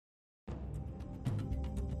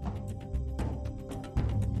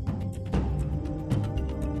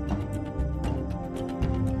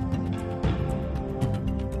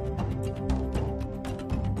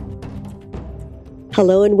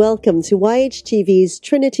Hello and welcome to YHTV's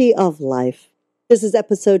Trinity of Life. This is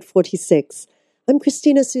episode 46. I'm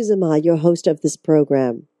Christina Suzuma, your host of this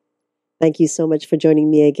program. Thank you so much for joining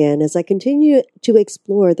me again as I continue to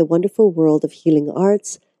explore the wonderful world of healing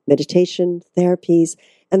arts, meditation, therapies,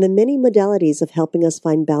 and the many modalities of helping us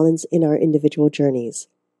find balance in our individual journeys.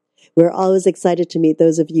 We're always excited to meet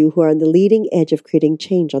those of you who are on the leading edge of creating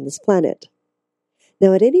change on this planet.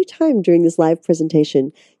 Now, at any time during this live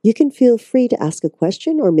presentation, you can feel free to ask a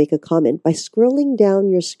question or make a comment by scrolling down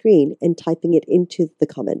your screen and typing it into the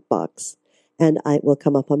comment box. And it will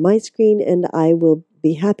come up on my screen, and I will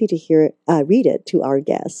be happy to read it to our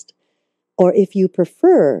guest. Or if you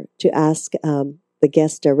prefer to ask the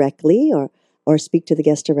guest directly or speak to the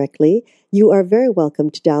guest directly, you are very welcome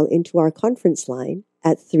to dial into our conference line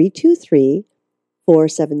at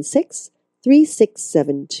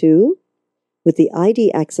 323-476-3672 with the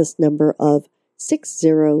ID access number of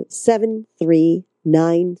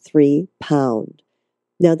 607393#.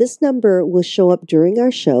 Now, this number will show up during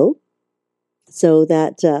our show so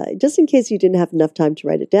that just in case you didn't have enough time to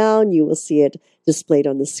write it down, you will see it displayed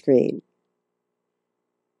on the screen.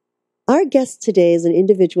 Our guest today is an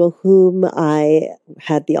individual whom I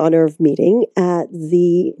had the honor of meeting at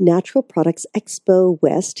the Natural Products Expo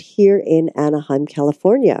West here in Anaheim,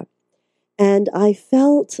 California. And I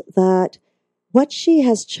felt that what she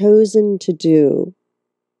has chosen to do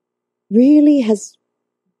really has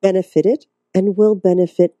benefited and will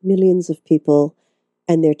benefit millions of people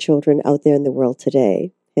and their children out there in the world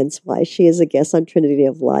today. Hence why she is a guest on Trinity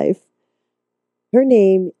of Life. Her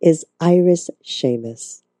name is Iris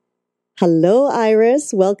Shamus. Hello,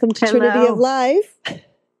 Iris. Welcome to Trinity of Life.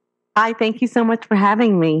 Hi, thank you so much for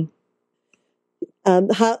having me.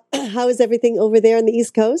 How is everything over there on the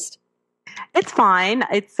East Coast? It's fine.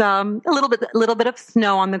 It's a little bit of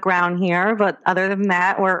snow on the ground here, but other than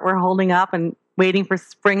that, we're holding up and waiting for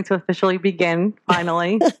spring to officially begin.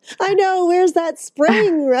 Finally, I know. Where's that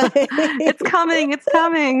spring? Right? It's coming. It's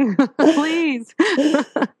coming. Please.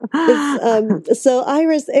 So,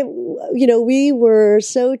 Iris, we were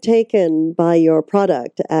so taken by your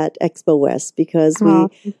product at Expo West because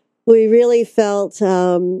we really felt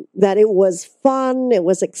that it was fun, it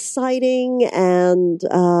was exciting, and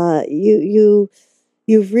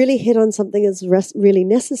you've really hit on something that's really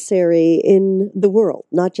necessary in the world,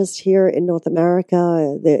 not just here in North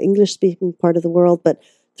America, the English-speaking part of the world, but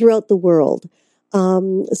throughout the world.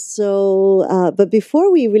 But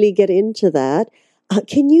before we really get into that,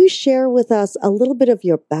 can you share with us a little bit of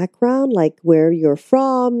your background, like where you're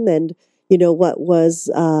from, and what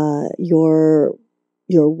was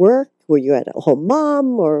your work? Were you at a home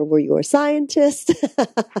mom or were you a scientist?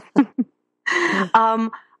 I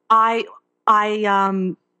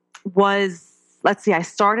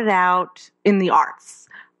started out in the arts.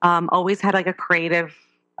 Always had like a creative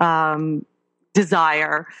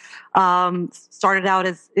desire. Started out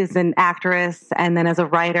as an actress and then as a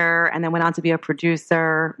writer, and then went on to be a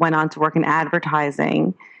producer, went on to work in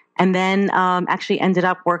advertising, and then actually ended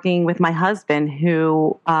up working with my husband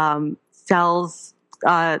who sells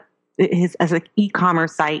as an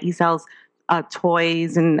e-commerce site. He sells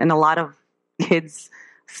toys and a lot of kids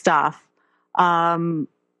stuff. At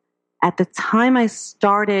the time I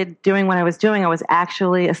started doing what I was doing, I was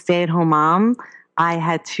actually a stay-at-home mom. I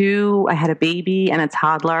had a baby and a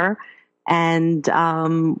toddler, and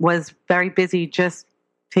was very busy just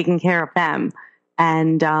taking care of them.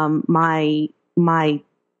 And my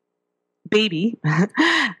baby,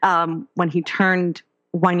 when he turned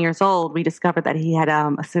 1 year old, we discovered that he had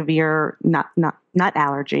a severe nut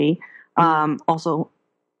allergy. Also,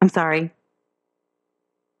 I'm sorry.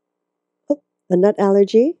 A nut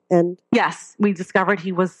allergy? And yes, we discovered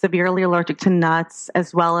he was severely allergic to nuts,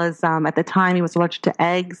 as well as at the time he was allergic to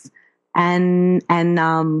eggs, and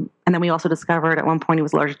then we also discovered at one point he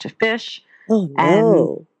was allergic to fish. Oh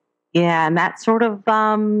no! And that sort of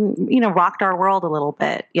rocked our world a little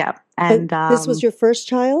bit. Yeah, and this was your first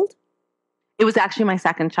child? It was actually my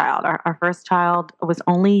second child. Our first child was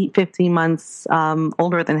only 15 months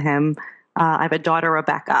older than him. I have a daughter,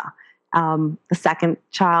 Rebecca. The second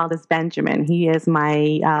child is Benjamin. He is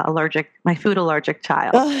my food allergic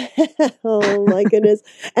child. Oh my goodness!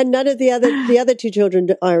 And none of the other two children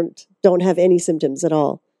don't have any symptoms at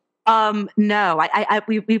all. No,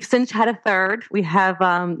 we've since had a third. We have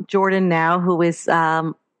Jordan now, who is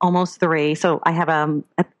almost 3. So I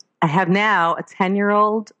have now a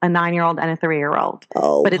 10-year-old, a 9-year-old, and a 3-year-old.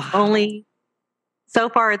 Oh, but it's only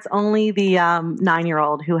the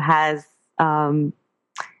 9-year-old who has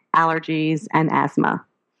allergies and asthma.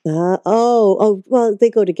 Well,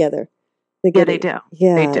 they go together. Yeah, they do.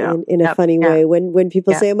 Yeah, They do. in a Yep. funny Yeah. way. When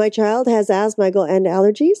people Yeah. say my child has asthma, I go, and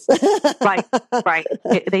allergies. Right.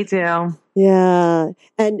 They do. Yeah,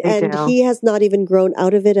 They and do. he has not even grown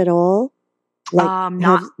out of it at all. Like,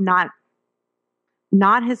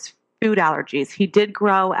 Not his food allergies. He did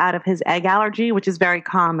grow out of his egg allergy, which is very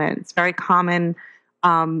common. It's very common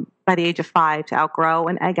by the age of 5 to outgrow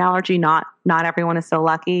an egg allergy. Not everyone is so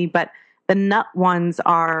lucky, but the nut ones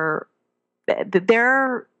are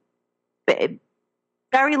they're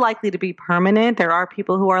very likely to be permanent. There are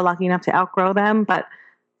people who are lucky enough to outgrow them, but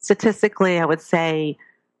statistically, I would say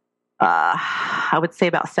about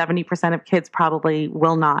 70% of kids probably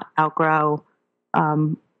will not outgrow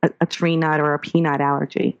a tree nut or a peanut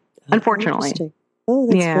allergy. Unfortunately. Interesting. Oh,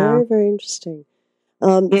 that's very, very interesting.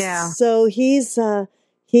 Yeah. So he's. So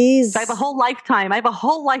I have a whole lifetime. I have a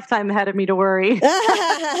whole lifetime ahead of me to worry.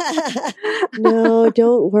 No,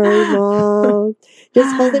 don't worry, Mom.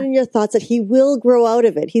 Just hold it in your thoughts that he will grow out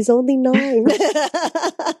of it. He's only 9.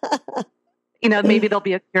 Maybe there'll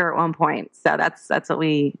be a cure at one point. So that's what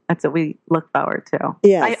we look forward to.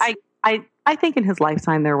 Yes. I think in his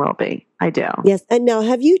lifetime there will be. I do. Yes. And now,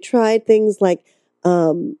 have you tried things like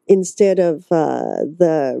instead of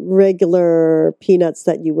the regular peanuts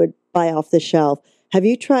that you would buy off the shelf? Have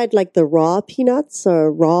you tried like the raw peanuts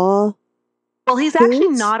or raw? Well, he's actually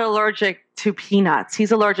not allergic to peanuts.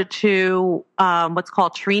 He's allergic to what's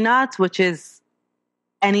called tree nuts, which is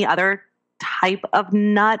any other type of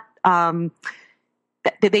nut that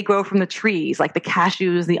they grow from the trees, like the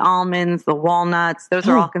cashews, the almonds, the walnuts. Those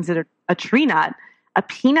are all considered a tree nut. A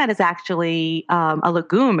peanut is actually a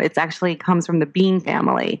legume. It actually comes from the bean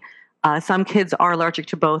family. Some kids are allergic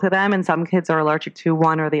to both of them, and some kids are allergic to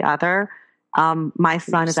one or the other. My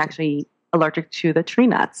son is actually allergic to the tree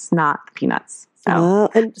nuts, not the peanuts. So.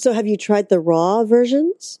 And so have you tried the raw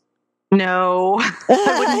versions? No.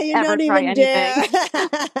 I wouldn't you ever don't try even anything.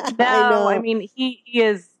 dare. No, I mean, he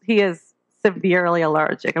is severely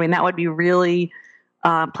allergic. I mean, that would be really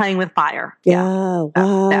playing with fire. Yeah.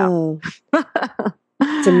 Wow. No.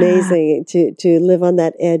 It's amazing to live on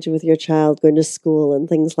that edge with your child going to school and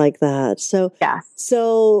things like that. So, yes.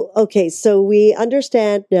 Okay. So we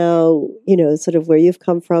understand now, sort of where you've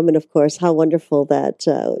come from. And of course, how wonderful that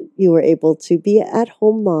you were able to be at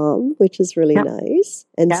home mom, which is really nice.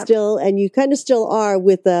 And and you kind of still are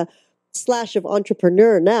with a slash of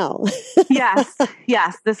entrepreneur now. Yes.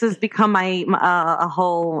 This has become a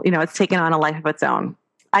whole, it's taken on a life of its own.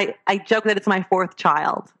 I joke that it's my 4th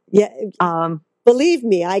child. Yeah. Believe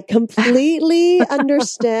me, I completely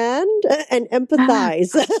understand and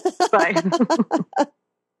empathize. Right.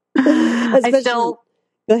 I still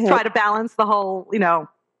try to balance the whole,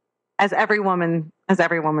 as every woman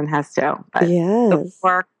has to. But yes.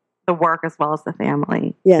 the work as well as the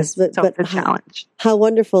family. Yes, but it's a challenge. How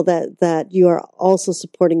wonderful that you are also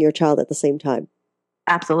supporting your child at the same time.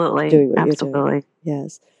 Absolutely. Doing what Absolutely. You're doing.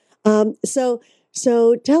 Yes.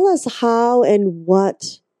 So tell us how and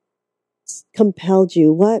what compelled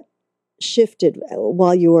you? What shifted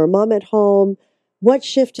while you were a mom at home? What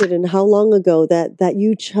shifted and how long ago that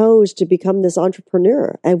you chose to become this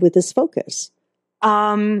entrepreneur and with this focus?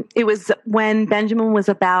 It was when Benjamin was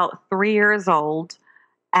about 3 years old,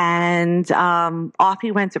 and off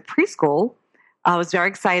he went to preschool. I was very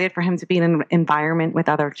excited for him to be in an environment with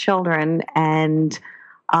other children. And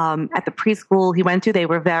at the preschool he went to, they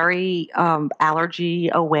were very allergy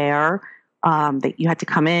aware. That you had to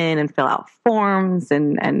come in and fill out forms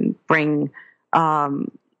and bring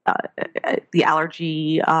the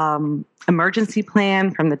allergy emergency plan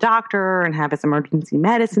from the doctor and have his emergency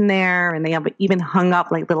medicine there. And they even hung up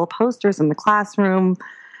like little posters in the classroom.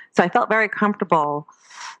 So I felt very comfortable.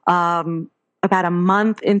 About a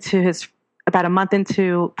month into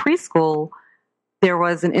preschool, there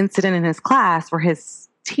was an incident in his class where his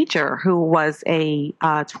teacher, who was a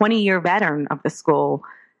 20-year veteran of the school,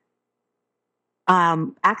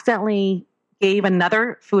 accidentally gave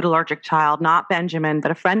another food allergic child, not Benjamin,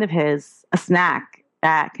 but a friend of his, a snack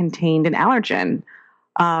that contained an allergen.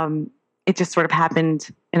 It just sort of happened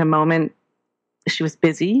in a moment. She was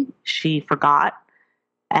busy. She forgot.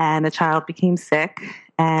 And the child became sick.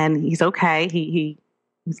 And he's okay. He's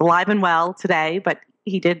alive and well today, but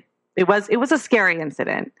it was a scary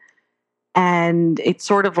incident. And it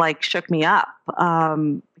sort of like shook me up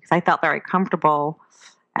because I felt very comfortable.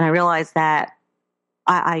 And I realized that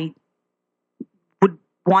I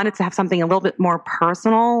wanted to have something a little bit more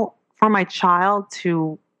personal for my child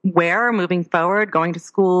to wear moving forward, going to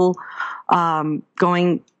school,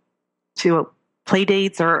 going to play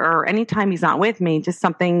dates or anytime he's not with me, just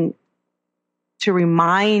something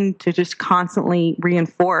to just constantly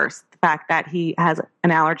reinforce the fact that he has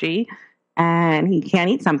an allergy and he can't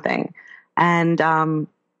eat something. And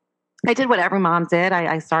I did what every mom did.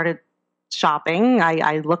 I started shopping.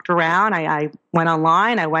 I looked around. I went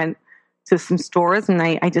online. I went to some stores, and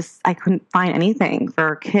I couldn't find anything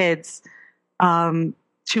for kids to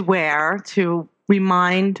wear to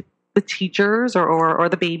remind the teachers or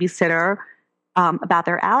the babysitter about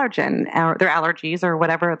their allergen or their allergies or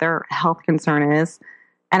whatever their health concern is.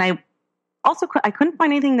 And I couldn't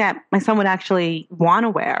find anything that my son would actually want to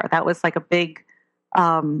wear. That was like a big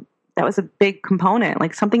component,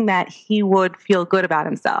 like something that he would feel good about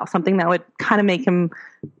himself, something that would kind of make him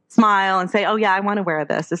smile and say, "Oh yeah, I want to wear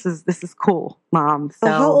this. This is cool, Mom." So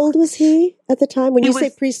how old was he at the time? When you say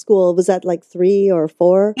preschool, was that like 3 or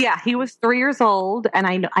 4? Yeah, he was 3 years old, and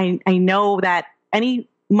I know that any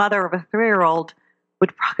mother of a 3-year-old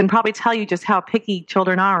can probably tell you just how picky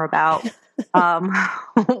children are about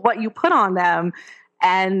what you put on them,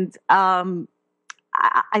 and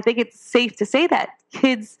I think it's safe to say that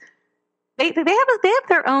kids. They have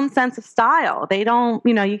their own sense of style. They don't,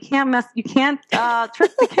 you can't trick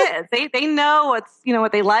the kids. They know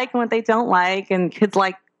what they like and what they don't like. And kids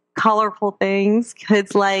like colorful things.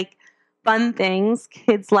 Kids like fun things.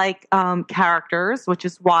 Kids like characters, which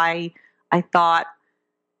is why I thought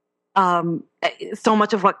so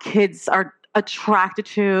much of what kids are attracted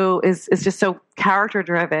to is just so character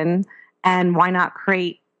driven. And why not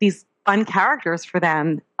create these fun characters for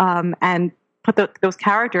them and put those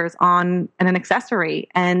characters on an accessory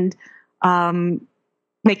and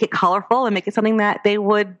make it colorful and make it something that they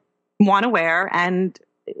would want to wear and,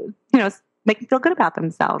 make them feel good about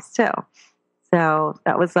themselves too. So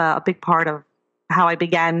that was a big part of how I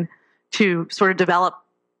began to sort of develop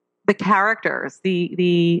the characters,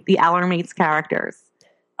 the Allermates characters.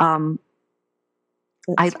 I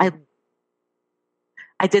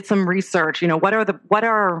did some research, what are the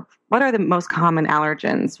most common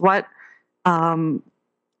allergens? What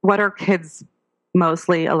are kids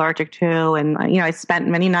mostly allergic to? And, I spent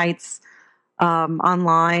many nights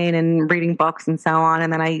online and reading books and so on.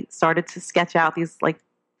 And then I started to sketch out these like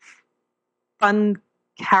fun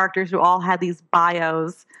characters who all had these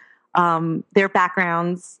bios, their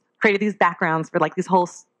backgrounds, created these backgrounds for like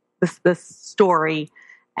this story.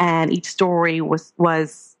 And each story was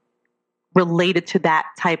related to that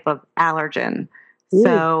type of allergen. Ooh.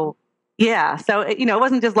 So, yeah. So, it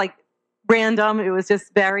wasn't just like random. It was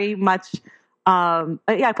just very much,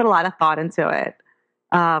 I put a lot of thought into it.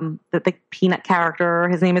 The Peanut character,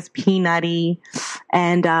 his name is Peanutty,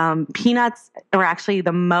 and peanuts are actually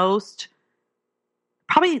probably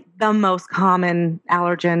the most common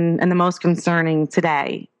allergen and the most concerning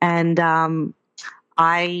today. And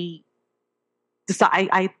I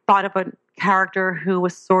thought of a character who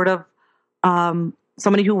was sort of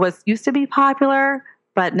somebody who used to be popular,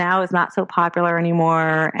 but now is not so popular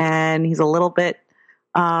anymore. And he's a little bit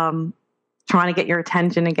trying to get your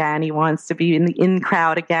attention again. He wants to be in the in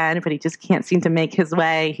crowd again, but he just can't seem to make his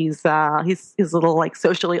way. He's a little like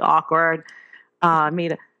socially awkward.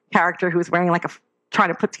 Made a character who was wearing trying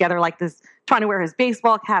to put together like this, trying to wear his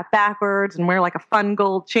baseball cap backwards and wear like a fun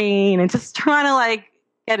gold chain and just trying to like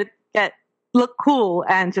look cool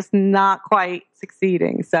and just not quite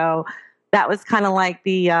succeeding. So that was kind of like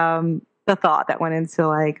the thought that went into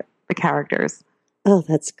like the characters. Oh,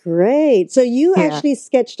 that's great. So you actually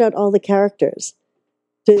sketched out all the characters.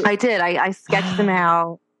 I did. I sketched them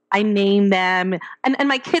out. I named them and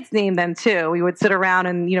my kids named them too. We would sit around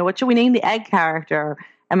and, what should we name the egg character?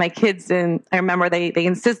 And my kids, and I remember they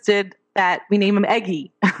insisted that we name him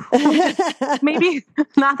Eggy. Maybe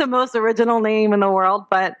not the most original name in the world,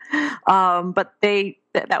 but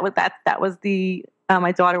that was the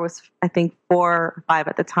my daughter was, I think, 4 or 5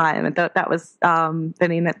 at the time, and that was the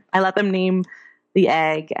name that I let them name the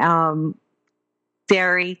egg.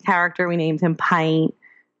 Dairy character, we named him Pint.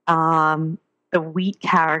 The wheat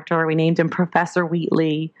character, we named him Professor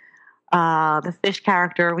Wheatley. The fish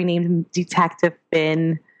character, we named him Detective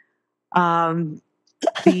Finn.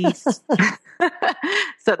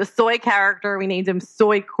 So the soy character, we named him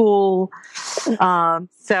Soy Cool.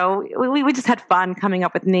 So we just had fun coming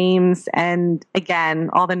up with names. And again,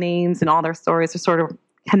 all the names and all their stories are sort of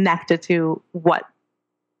connected to what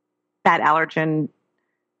that allergen,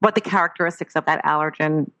 what the characteristics of that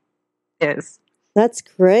allergen is. That's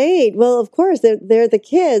great. Well, of course, they're the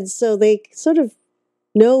kids, so they sort of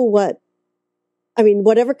know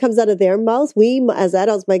whatever comes out of their mouth, we as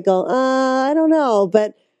adults might go, I don't know,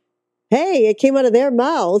 but hey, it came out of their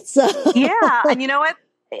mouth. So. Yeah. And you know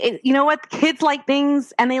what? Kids like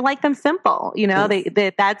things and they like them simple, yes.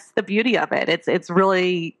 That's the beauty of it. It's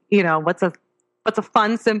really, what's a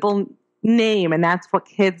fun, simple name, and that's what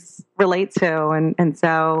kids relate to. And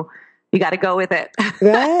so you got to go with it.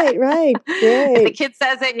 Right, right, If the great. kid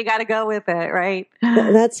says it, you got to go with it, right?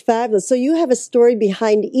 That's fabulous. So you have a story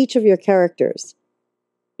behind each of your characters.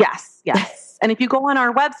 Yes, yes. And if you go on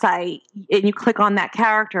our website and you click on that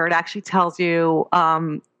character, it actually tells you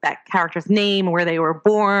that character's name, where they were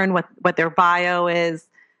born, what their bio is.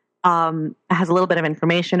 It has a little bit of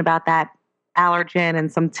information about that allergen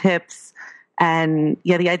and some tips. And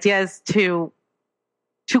yeah, the idea is to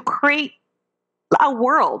create a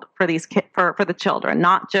world for these for the children,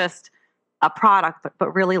 not just a product,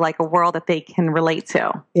 but really like a world that they can relate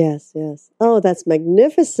to. Yes, yes. Oh, that's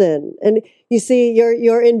magnificent. And you see,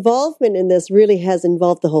 your involvement in this really has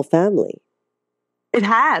involved the whole family. It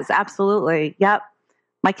has, absolutely. Yep.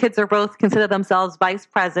 My kids are both consider themselves vice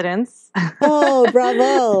presidents. Oh,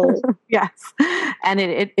 bravo. Yes. And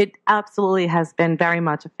it absolutely has been very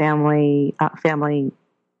much a family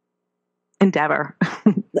endeavor.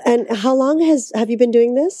 And how long have you been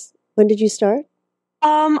doing this? When did you start?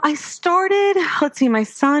 I started, let's see, my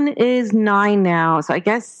son is 9 now. So I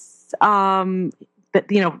guess, the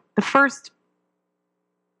first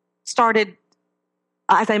started,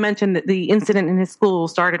 as I mentioned, the incident in his school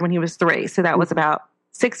started when he was 3. So that was about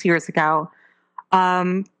 6 years ago.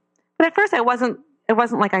 But at first it wasn't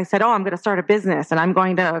like I said, oh, I'm going to start a business and I'm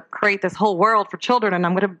going to create this whole world for children and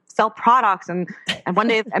I'm going to sell products and one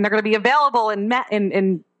day, and they're going to be available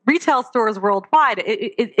in retail stores worldwide.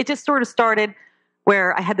 It just sort of started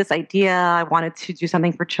where I had this idea. I wanted to do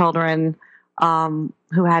something for children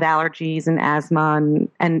who had allergies and asthma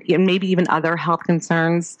and maybe even other health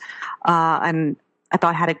concerns. And I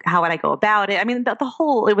thought, how would I go about it? I mean, it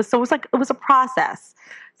was a process.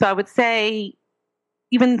 So I would say,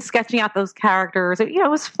 even sketching out those characters, it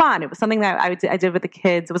was fun. It was something that I did with the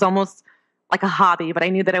kids. It was almost like a hobby, but I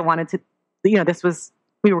knew that I wanted to, we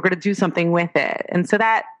were going to do something with it. And so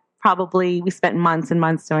that probably, we spent months and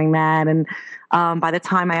months doing that. And by the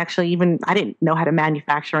time I didn't know how to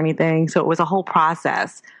manufacture anything. So it was a whole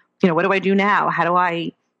process. What do I do now? How do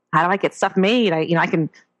I get stuff made? I can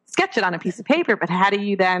sketch it on a piece of paper, but how do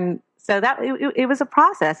you then, so that it was a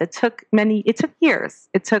process. It took years.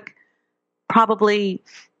 It took probably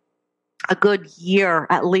a good year,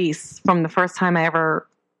 at least, from the first time I ever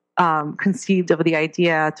conceived of the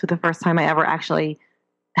idea to the first time I ever actually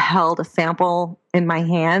held a sample in my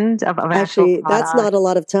hand of Actually, that's not a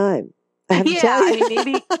lot of time. I have to tell you. I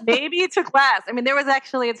mean, maybe it took less. I mean, there was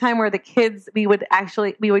actually a time where the kids, we would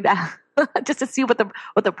just to see what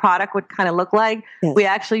the product would kind of look like. Yes. We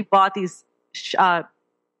actually bought these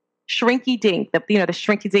Shrinky Dink, the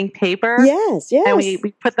Shrinky Dink paper. Yes, yes. And we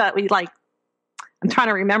put that, I'm trying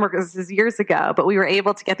to remember because this is years ago, but we were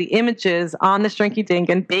able to get the images on the Shrinky Dink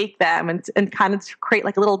and bake them and kind of create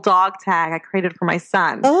like a little dog tag I created for my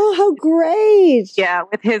son. Oh, how great. Yeah,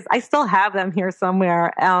 I still have them here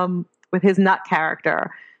somewhere, with his nut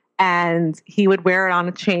character. And he would wear it on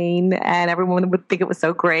a chain and everyone would think it was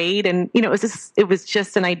so great. And, it was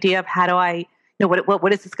just an idea of how do I,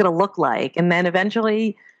 what is this going to look like? And then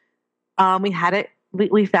eventually we had it,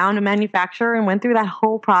 we found a manufacturer and went through that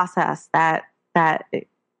whole process, that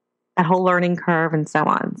whole learning curve and so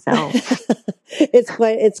on. So it's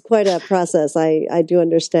quite a process. I do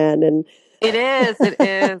understand. And it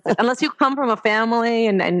is. Unless you come from a family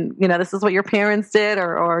and this is what your parents did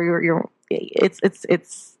or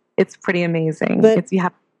it's pretty amazing. But you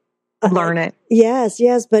have to learn it. Yes.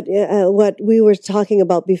 But what we were talking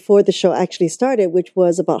about before the show actually started, which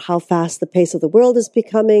was about how fast the pace of the world is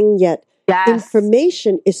becoming, yet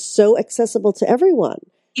information is so accessible to everyone.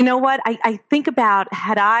 You know what? I think about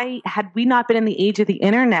had we not been in the age of the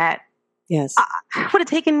internet, yes, it would have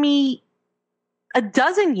taken me a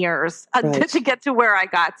dozen years to get to where I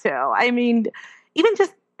got to. I mean, even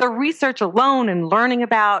just the research alone and learning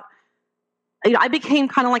about, I became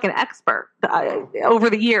kind of like an expert over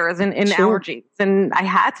the years in allergies, and I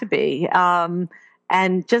had to be.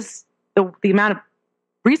 And just the amount of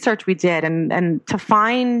research we did and to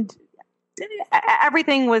find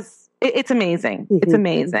everything was, it's amazing. Mm-hmm. It's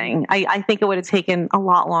amazing. I think it would have taken a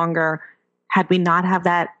lot longer had we not have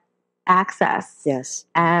that access. Yes.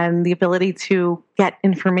 And the ability to get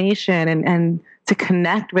information and to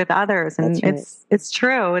connect with others. And it's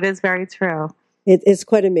true. It is very true. It's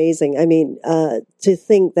quite amazing. I mean, to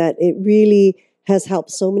think that it really has helped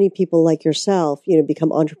so many people like yourself,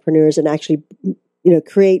 become entrepreneurs and actually,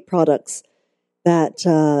 create products that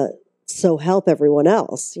so help everyone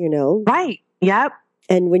else, Right. Yep.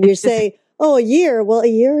 And when you say, a year, well, a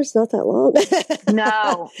year is not that long.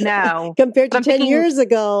 No. Compared to 10 years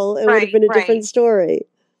ago, it would have been a different story.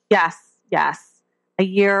 Yes. A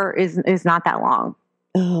year is not that long.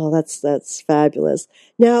 Oh, that's fabulous.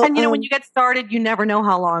 Now, And when you get started, you never know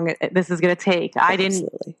how long this is going to take.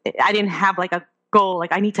 absolutely. I didn't have like a goal,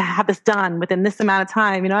 like I need to have this done within this amount of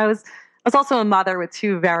time. I was also a mother with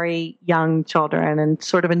two very young children, and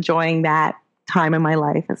sort of enjoying that time in my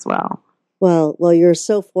life as well. Well, you're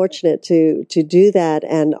so fortunate to do that,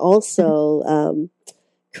 and also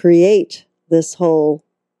create this whole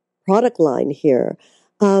product line here.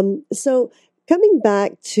 So coming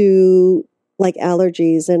back to like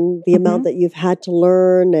allergies and the amount that you've had to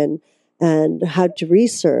learn and had to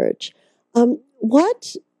research,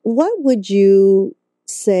 what would you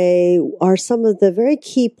say are some of the very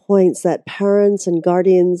key points that parents and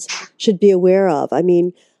guardians should be aware of? I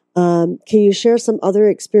mean, can you share some other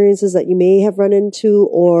experiences that you may have run into,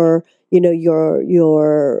 or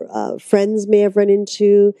your friends may have run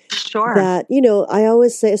into? Sure. That I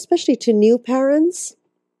always say, especially to new parents,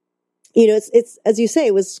 it's as you say,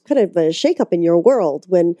 it was kind of a shakeup in your world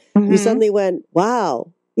when you suddenly went,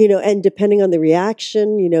 wow, and depending on the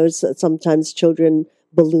reaction, sometimes children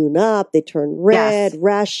balloon up, they turn red,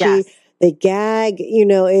 rashy, they gag.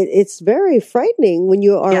 It's very frightening when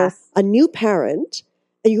you are a new parent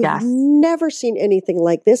and you've never seen anything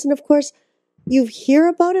like this. And of course, you hear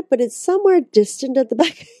about it, but it's somewhere distant at the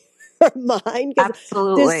back of your mind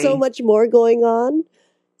because there's so much more going on.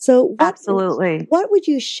 So what would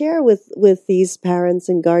you share with these parents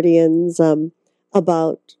and guardians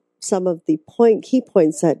about some of the key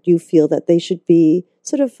points that you feel that they should be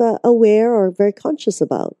sort of aware or very conscious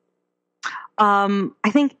about? I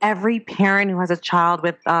think every parent who has a child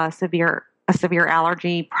with a severe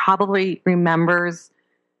allergy probably remembers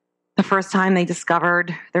the first time they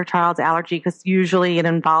discovered their child's allergy, because usually it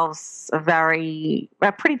involves a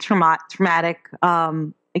pretty traumatic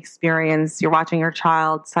experience. You're watching your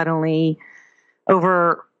child suddenly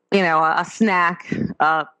over, a snack,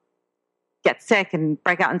 get sick and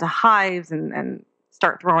break out into hives and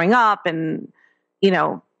start throwing up. And,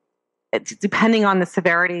 it's depending on the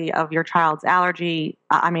severity of your child's allergy.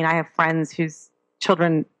 I mean, I have friends whose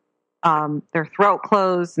children, their throat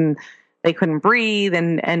closed and they couldn't breathe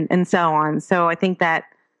and so on. So I think that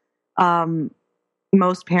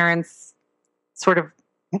most parents sort of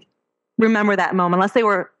remember that moment, unless they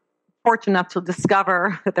were fortunate enough to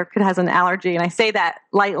discover that their kid has an allergy. And I say that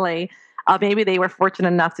lightly. Maybe they were fortunate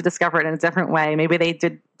enough to discover it in a different way. Maybe they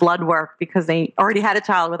did blood work because they already had a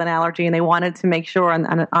child with an allergy and they wanted to make sure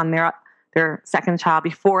on their second child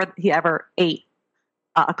before he ever ate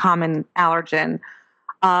a common allergen.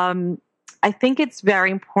 I think it's very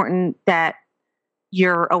important that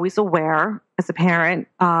you're always aware as a parent.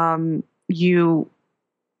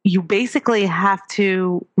 You basically have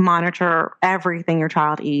to monitor everything your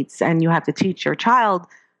child eats, and you have to teach your child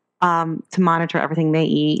to monitor everything they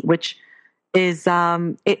eat, which is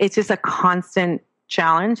it's just a constant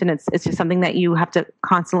challenge, and it's just something that you have to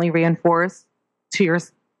constantly reinforce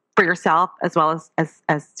for yourself as well as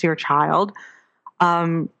to your child.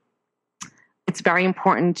 It's very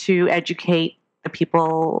important to educate the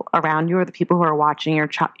people around you or the people who are watching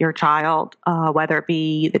your child, whether it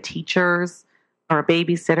be the teachers or a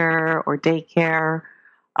babysitter or daycare.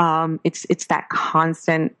 It's that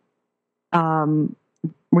constant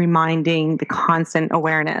reminding, the constant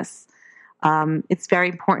awareness. It's very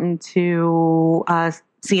important to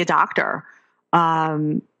see a doctor.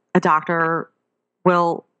 A doctor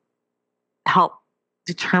will help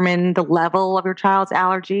determine the level of your child's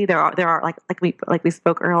allergy. There are like we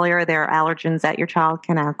spoke earlier, there are allergens that your child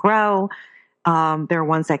can outgrow. There are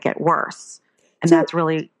ones that get worse, and so that's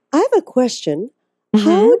really. I have a question.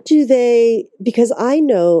 How do they? Because I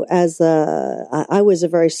know I was a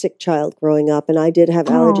very sick child growing up, and I did have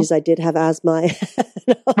allergies. I did have asthma.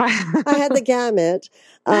 I had the gamut.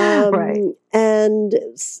 And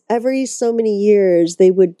every so many years, they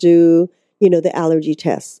would do the allergy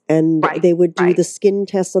tests, and they would do the skin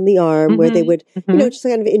tests on the arm where they would, just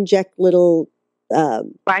kind of inject little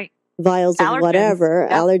vials of whatever,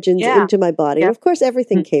 allergens into my body. And of course,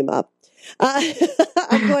 everything came up.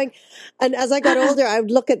 I'm going, and as I got older, I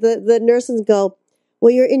would look at the nurse and go,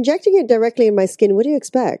 well, you're injecting it directly in my skin. What do you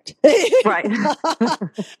expect? Right.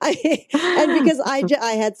 And because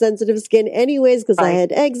I had sensitive skin anyways, because I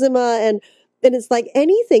had eczema and it's like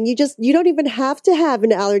anything, you don't even have to have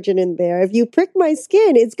an allergen in there. If you prick my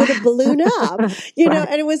skin, it's going to balloon up, and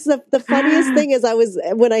it was the funniest thing is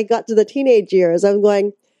when I got to the teenage years, I'm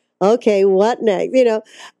going, okay, what next?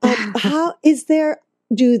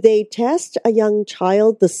 Do they test a young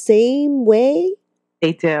child the same way?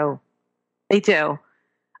 They do.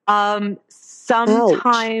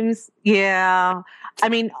 Sometimes, ouch. Yeah. I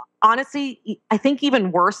mean, honestly, I think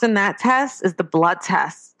even worse than that test is the blood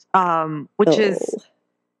test, which is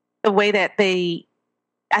the way that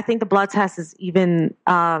I think the blood test is even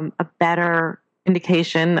a better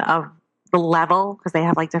indication of the level, because they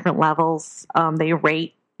have like different levels. They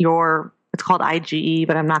rate it's called IgE,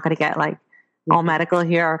 but I'm not going to get like all medical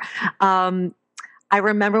here. I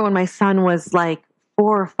remember when my son was like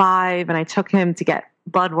 4 or 5 and I took him to get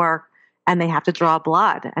blood work, and they have to draw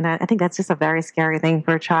blood. And I think that's just a very scary thing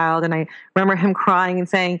for a child. And I remember him crying and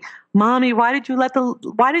saying, "Mommy, why did you let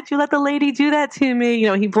the lady do that to me?" You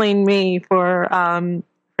know, he blamed me for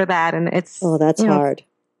that. And it's, that's hard.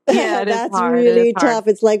 Yeah, that's hard. Really tough.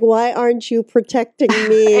 It's like, why aren't you protecting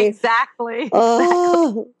me? Exactly.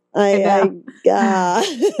 Oh, that's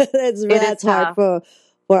hard for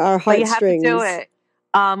our heartstrings. But you have to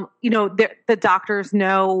do it. The doctors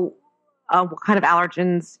know what kind of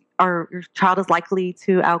allergens your child is likely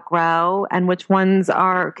to outgrow, and which ones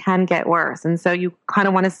can get worse. And so you kind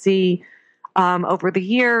of want to see over the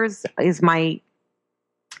years, is my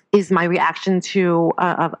reaction to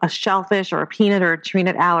a shellfish or a peanut or a tree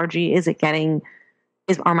nut allergy,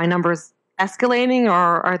 are my numbers escalating,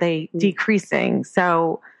 or are they decreasing?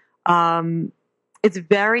 So it's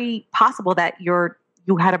very possible that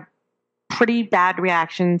you had a pretty bad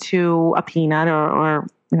reaction to a peanut or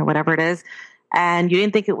whatever it is, and you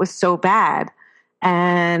didn't think it was so bad.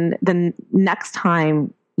 And the next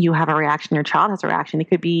time you have a reaction, your child has a reaction, it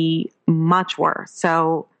could be much worse.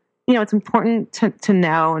 So, it's important to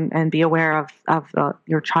know and be aware of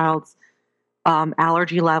your child's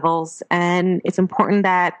allergy levels. And it's important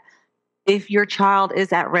that if your child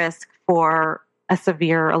is at risk for a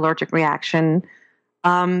severe allergic reaction,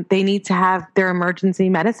 they need to have their emergency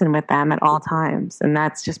medicine with them at all times. And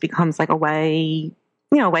that just becomes like a way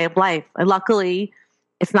of life. And luckily,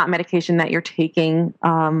 it's not medication that you're taking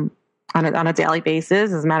on a daily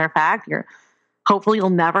basis. As a matter of fact, hopefully you'll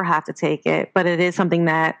never have to take it, but it is something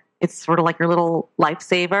that it's sort of like your little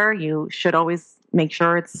lifesaver. You should always make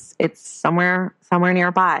sure it's somewhere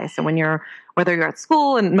nearby. So whether you're at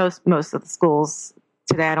school, and most of the schools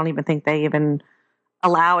today, I don't even think they even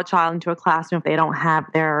allow a child into a classroom if they don't have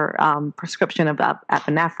their prescription of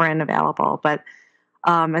epinephrine available. But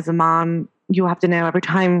as a mom, you have to know every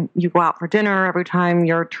time you go out for dinner, every time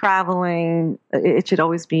you're traveling, it should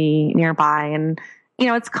always be nearby. And,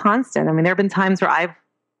 it's constant. I mean, there have been times where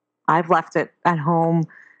I've left it at home.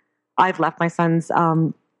 I've left my son's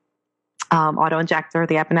auto injector,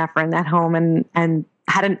 the epinephrine, at home, and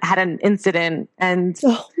had an incident. And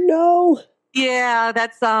oh no, yeah,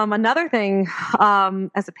 that's another thing.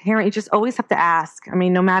 As a parent, you just always have to ask. I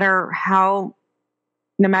mean,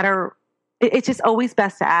 it's just always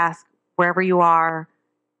best to ask wherever you are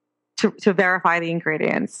to verify the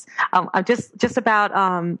ingredients. Just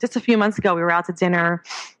a few months ago, we were out to dinner,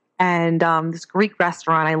 and this Greek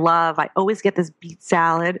restaurant I always get this beet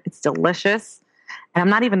salad. It's delicious.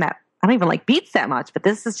 And I don't even like beets that much, but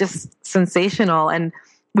this is just sensational. And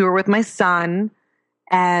we were with my son,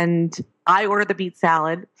 and I ordered the beet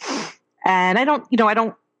salad, and I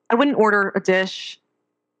wouldn't order a dish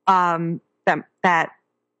that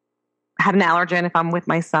had an allergen if I'm with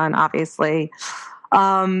my son, obviously.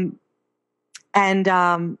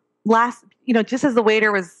 Just as the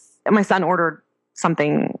waiter my son ordered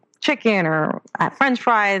something, chicken or French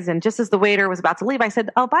fries, and just as the waiter was about to leave, I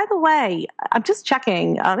said, "Oh, by the way, I'm just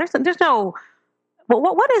checking. There's no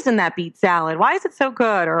what is in that beet salad? Why is it so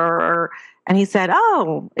good?" And he said,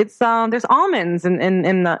 "Oh, it's there's almonds in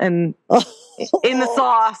the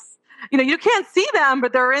sauce. You can't see them,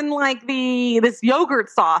 but they're in like this yogurt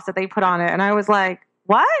sauce that they put on it." And I was like,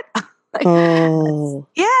 "What?" Yeah.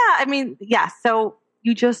 I mean, yeah. So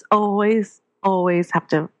you just always have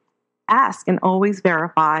to ask, and always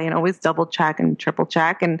verify, and always double check and triple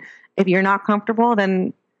check. And if you're not comfortable,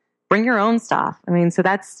 then bring your own stuff. I mean, so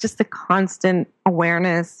that's just the constant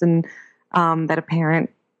awareness and that a parent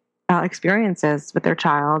experiences with their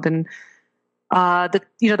child. And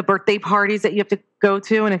the birthday parties that you have to go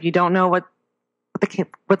to, and if you don't know what's in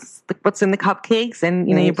the cupcakes, and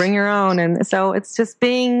you bring your own. And so it's just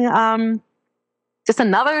being just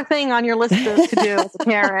another thing on your list to do as a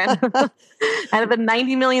parent out of the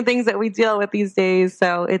 90 million things that we deal with these days.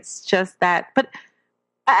 So it's just that. But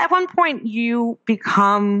at one point, you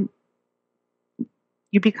become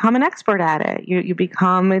an expert at it. You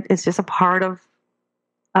become, it's just a part of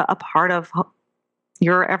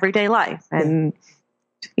your everyday life. And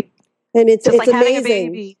it's like amazing. Having a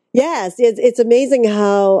baby. Yes, it's amazing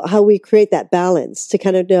how we create that balance to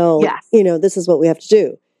kind of know, this is what we have to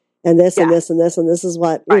do, and this and this and this, and this is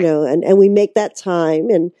what, and we make that time,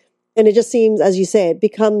 and it just seems, as you say, it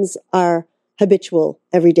becomes our habitual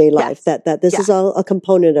everyday life, that this is all a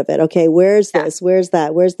component of it. Okay, where's this? Where's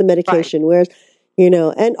that? Where's the medication? Where's,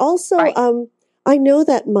 And also, Right. I know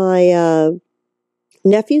that my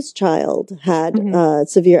nephew's child had Mhm.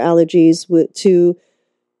 severe allergies to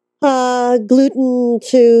gluten,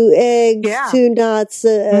 to eggs, Yeah. to nuts,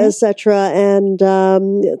 Mhm. etc. And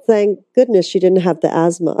thank goodness she didn't have the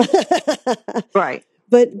asthma. Right.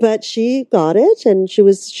 But she got it, and she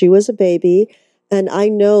was a baby, and I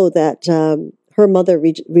know that her mother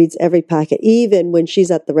reads every packet, even when she's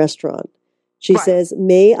at the restaurant. She Right. says,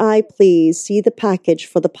 "May I please see the package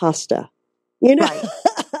for the pasta?" You know, Right.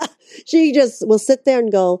 she just will sit there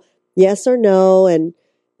and go yes or no and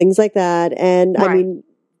things like that. And I Right. mean,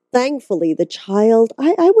 thankfully, the child,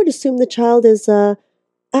 I would assume the child is, I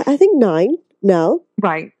think 9 now,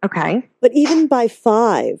 Right. Okay. but even by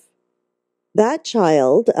 5, that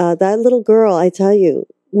child, that little girl, I tell you,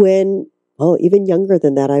 even younger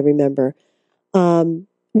than that, I remember,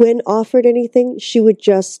 when offered anything, she would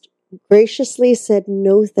just graciously said,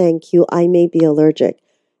 "No, thank you. I may be allergic."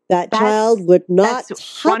 That child would That's not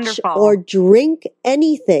touch or wonderful. drink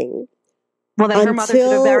anything Well, then her mother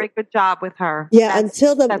did a very until, good job with her. yeah, That's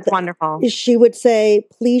until that's wonderful. she would say,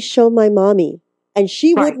 "Please show my mommy." And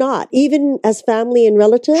she would Right. not, even as family and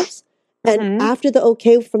relatives. And Hmm. after the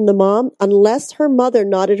okay from the mom, unless her mother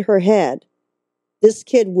nodded her head, this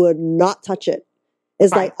kid would not touch it.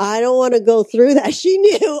 It's like, Right. I don't want to go through that. She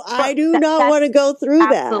knew I Well, do not that's want to go through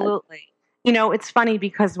that. absolutely. It's funny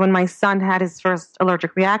because when my son had his first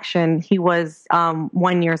allergic reaction, he was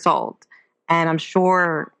 1 years old, and I'm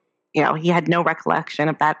sure he had no recollection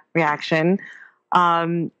of that reaction.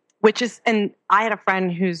 And I had a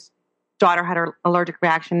friend whose daughter had an allergic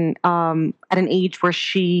reaction at an age where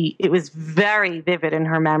it was very vivid in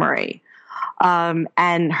her memory.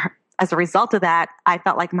 As a result of that, I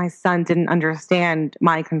felt like my son didn't understand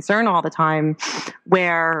my concern all the time,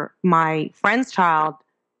 where my friend's child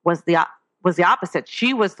was the opposite.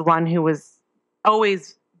 She was the one who was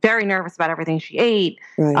always very nervous about everything she ate.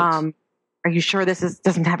 Right. Um, are you sure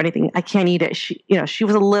doesn't have anything? I can't eat it. She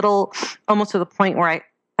was a little, almost to the point where I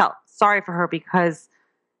felt sorry for her, because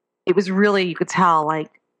it was really, you could tell,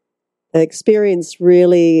 like, The experience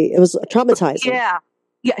really, it was traumatizing.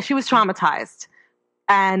 yeah, she was traumatized.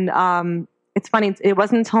 And it's funny, it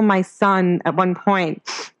wasn't until my son at one point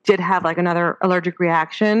did have like another allergic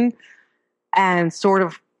reaction and sort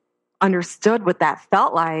of understood what that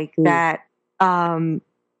felt like, Mm. that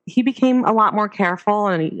he became a lot more careful,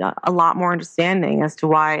 and a lot more understanding as to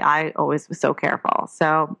why I always was so careful.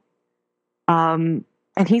 So, and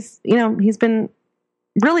he's been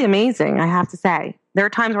really amazing, I have to say. There are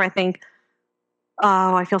times where I think,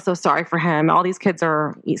 oh, I feel so sorry for him. All these kids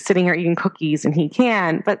are sitting here eating cookies and he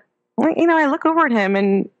can't. But I look over at him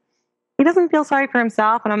and he doesn't feel sorry for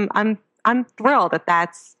himself, and I'm thrilled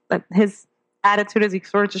that his attitude is he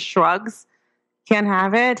sort of just shrugs, can't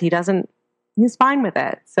have it. He's fine with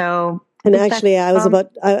it. So, And actually, I was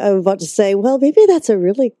about to say, well, maybe that's a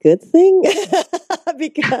really good thing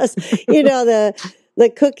because the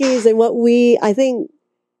cookies and I think,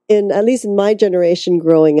 at least in my generation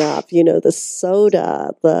growing up, the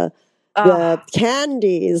soda, the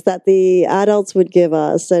candies that the adults would give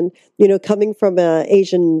us, and coming from an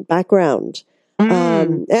Asian background,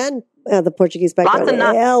 and the Portuguese background, lots of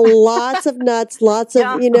nuts. lots of nuts, lots of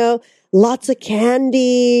Yeah. lots of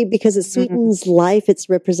candy, because it sweetens life. It's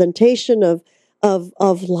representation of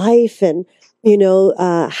life, and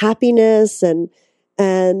happiness, and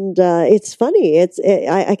it's funny.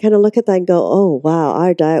 I kind of look at that and go, oh wow,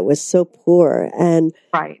 our diet was so poor, and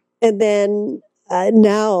Right. then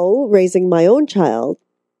now raising my own child,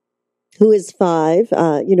 who is 5,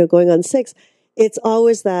 going on 6, it's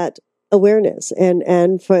always that awareness,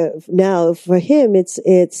 and for him, it's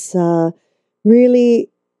really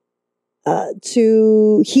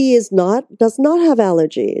he does not have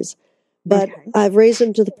allergies. But Okay. I've raised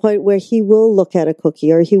him to the point where he will look at a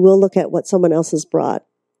cookie, or he will look at what someone else has brought,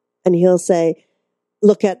 and he'll say,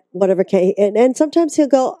 look at whatever cake. And sometimes he'll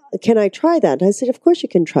go, can I try that? And I said, of course you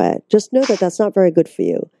can try it. Just know that that's not very good for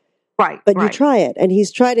you. Right. But you Right. try it. And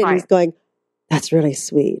he's tried it, and he's Right. going, that's really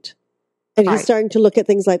sweet. And he's Right. starting to look at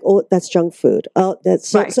things like, oh, that's junk food. Oh,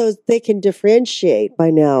 that's Right. so they can differentiate by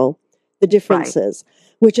now the differences,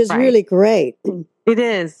 which is Right. really great. It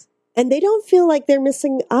is. And they don't feel like they're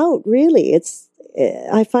missing out, really.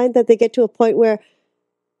 I find that they get to a point where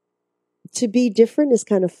to be different is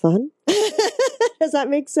kind of fun. Does that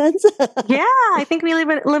make sense? Yeah, I think we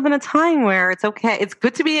live in a time where it's okay. It's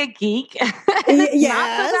good to be a geek. It's not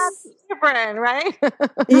so bad to be different, right?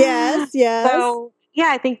 Yes. So yeah,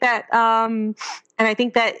 I think that, and I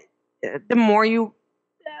think that the more you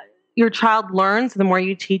your child learns, the more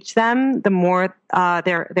you teach them, the more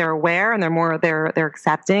they're aware, and they're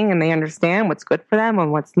accepting, and they understand what's good for them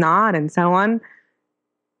and what's not, and so on.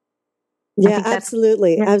 Yeah,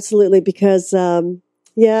 absolutely, absolutely. Because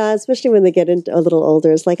especially when they get into a little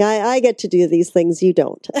older, it's like I get to do these things, you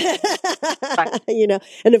don't. Right.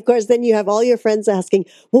 And of course, then you have all your friends asking,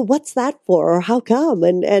 "Well, what's that for?" or "How come?"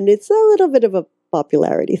 And it's a little bit of a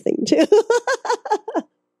popularity thing too.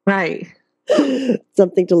 Right.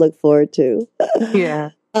 Something to look forward to. Yeah.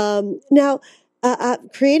 Now,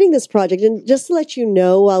 creating this project, and just to let you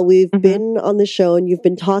know, while we've been on the show and you've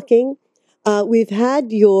been talking, we've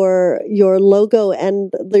had your logo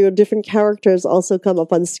and your different characters also come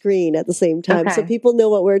up on screen at the same time, so people know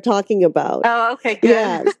what we're talking about. Oh, okay, good.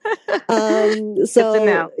 Yes. So good to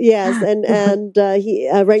know. Yes, and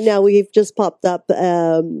right now we've just popped up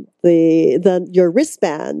your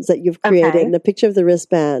wristbands that you've created, and a picture of the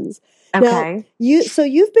wristbands. Okay. Now,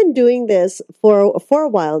 you've been doing this for a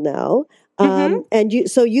while now, and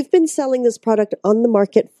you've been selling this product on the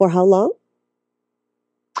market for how long?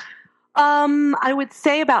 I would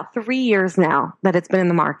say about 3 years now that it's been in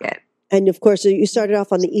the market. And of course, you started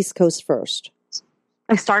off on the East Coast first.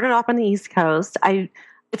 I started off on the East Coast.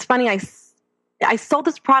 It's funny, I sold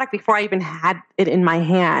this product before I even had it in my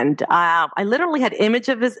hand. I literally had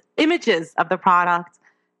images of the product.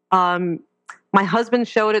 My husband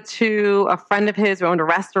showed it to a friend of his who owned a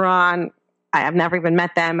restaurant. I have never even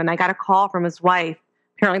met them. And I got a call from his wife.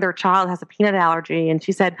 Apparently their child has a peanut allergy. And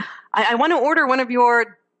she said, I want to order one of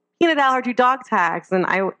your peanut allergy dog tags. And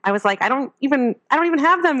I was like, I don't even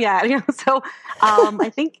have them yet. So I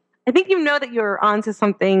think you know that you're onto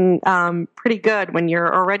something pretty good when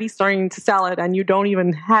you're already starting to sell it and you don't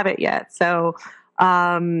even have it yet. So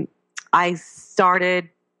I started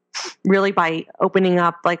really by opening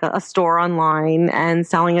up like a store online and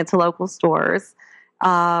selling it to local stores.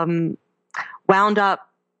 Wound up,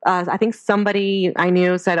 I think somebody I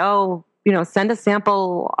knew said, send a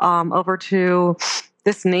sample over to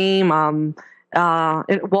this name,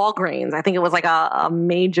 Walgreens. I think it was like a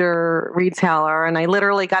major retailer. And I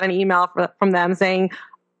literally got an email from them saying,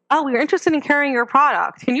 "Oh, we're interested in carrying your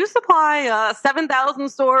product. Can you supply 7,000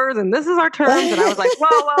 stores? And this is our terms." And I was like,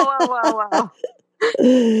 whoa.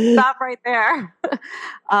 Stop right there.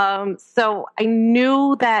 So I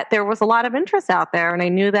knew that there was a lot of interest out there, and I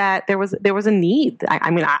knew that there was a need.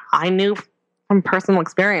 I knew from personal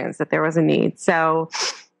experience that there was a need. So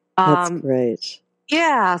that's great.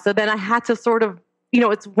 Yeah. So then I had to sort of,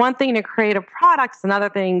 it's one thing to create a product, it's another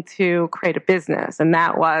thing to create a business. And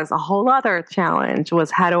that was a whole other challenge, was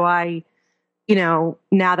how do I, now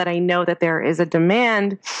that I know that there is a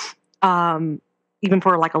demand, even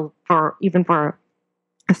for a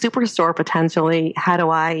superstore potentially, how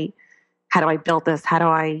do I build this? How do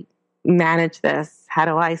I manage this? How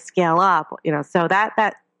do I scale up? So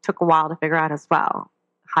that took a while to figure out as well.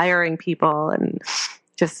 Hiring people and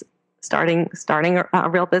just starting a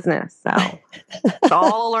real business. So it's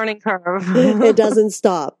all a learning curve. It doesn't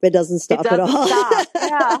stop. It doesn't stop at all.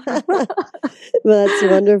 Yeah. Well, that's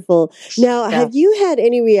wonderful. Now, have you had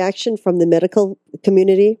any reaction from the medical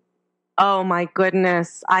community? Oh my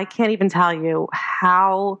goodness. I can't even tell you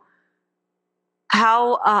how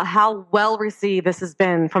well received this has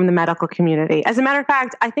been from the medical community. As a matter of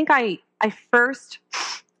fact, I think I first,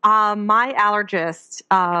 my allergist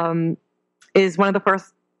is one of the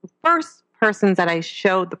first persons that I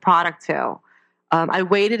showed the product to. I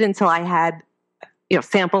waited until I had,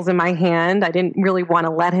 samples in my hand. I didn't really want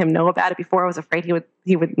to let him know about it before. I was afraid he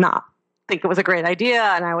would not think it was a great idea,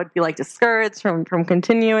 and I would be like discouraged from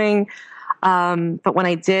continuing. But when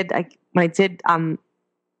I did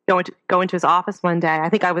go into his office one day, I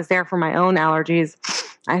think I was there for my own allergies.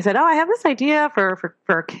 I said, "Oh, I have this idea for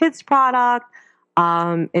a kid's product.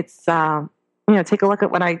 It's take a look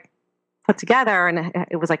at what I put together," and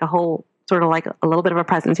it was like a whole sort of like a little bit of a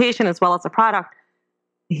presentation as well as a product.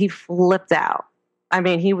 He flipped out. I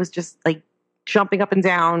mean, he was just like jumping up and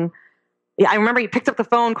down. Yeah, I remember he picked up the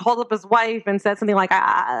phone, called up his wife, and said something like,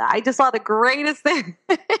 I just saw the greatest thing.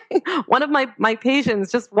 One of my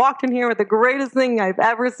patients just walked in here with the greatest thing I've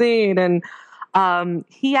ever seen. And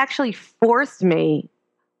he actually forced me,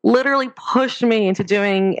 literally pushed me into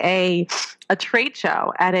doing a trade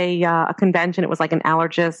show at a convention. It was like an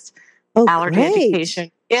allergy education.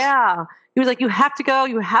 Yeah. He was like, "You have to go.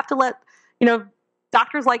 You have to let,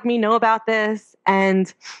 doctors like me know about this."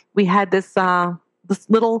 And we had this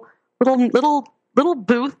little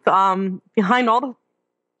booth behind all the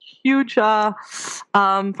huge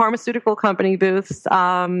pharmaceutical company booths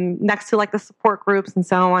next to like the support groups and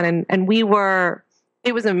so on. And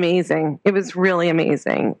it was amazing. It was really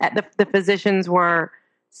amazing. The physicians were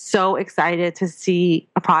so excited to see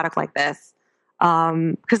a product like this,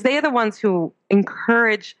 because they are the ones who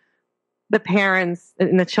encourage the parents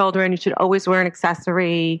and the children. You should always wear an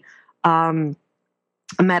accessory, a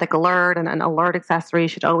medic alert and an alert accessory. You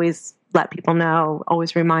should always let people know,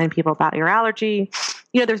 always remind people about your allergy.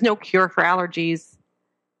 There's no cure for allergies.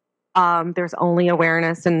 There's only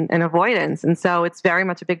awareness and avoidance. And so it's very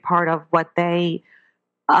much a big part of what they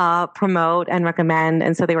promote and recommend.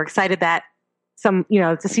 And so they were excited that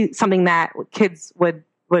to see something that kids would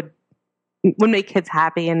make kids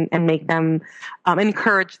happy and make them,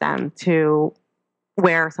 encourage them to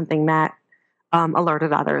wear something that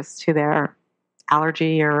alerted others to their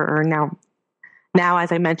allergy or now,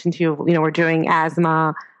 as I mentioned to you, we're doing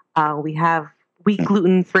asthma. We have wheat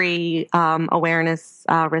gluten-free awareness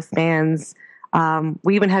wristbands.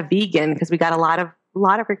 We even have vegan because we got a lot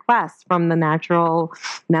of requests from the natural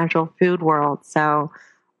food world. So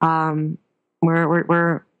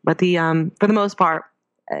we're but for the most part,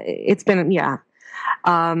 it's been my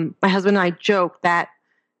husband and I joke that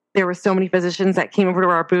there were so many physicians that came over to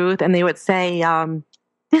our booth and they would say,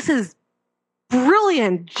 "This is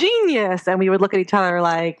brilliant, genius," and we would look at each other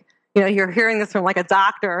like, you're hearing this from like a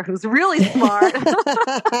doctor who's really smart.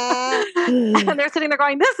 And they're sitting there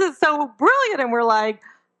going, "This is so brilliant." And we're like,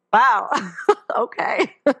 wow,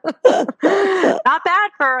 okay. Not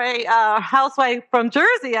bad for a housewife from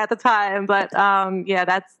Jersey at the time. But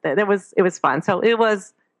it was fun. So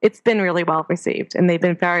it's been really well received and they've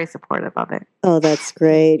been very supportive of it. Oh, that's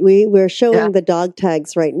great. We're showing the dog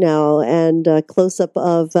tags right now and a close up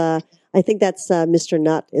of, I think that's Mr.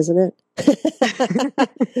 Nut, isn't it?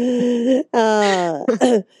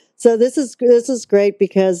 So this is great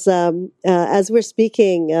because as we're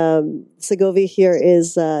speaking, Segovia here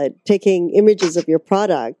is taking images of your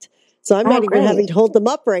product. So I'm not even having to hold them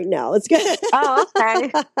up right now. It's good. Oh,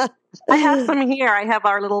 okay. I have some here. I have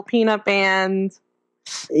our little peanut band.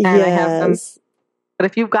 And I have them. But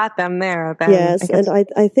if you've got them there, then yes, and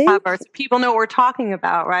I think people know what we're talking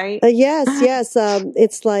about, right? Yes.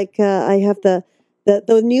 It's like I have the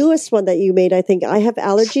newest one that you made. I think I have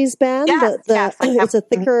allergies band. Yes, it's a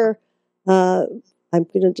thicker. I'm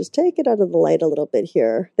going to just take it out of the light a little bit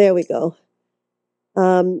here. There we go.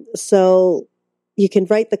 So you can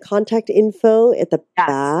write the contact info at the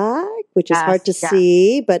back, which is hard to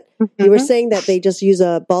see. But you were saying that they just use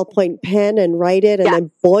a ballpoint pen and write it and then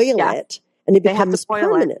boil it. And it becomes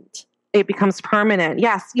permanent. It becomes permanent.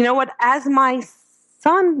 Yes. You know what? As my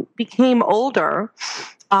son became older,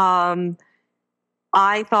 I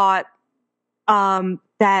thought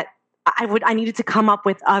that I needed to come up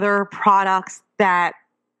with other products that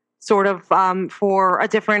sort of for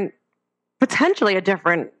potentially a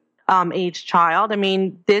different age child. I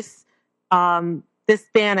mean, this band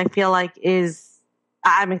I feel like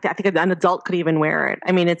I think an adult could even wear it.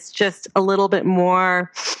 I mean, it's just a little bit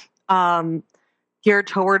more geared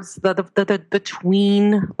towards the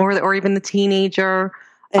tween or even the teenager.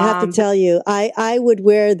 I have to tell you, I would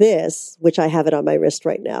wear this, which I have it on my wrist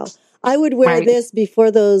right now. I would wear this before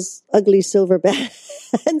those ugly silver bands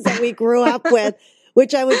that we grew up with,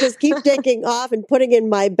 which I would just keep taking off and putting in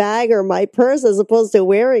my bag or my purse as opposed to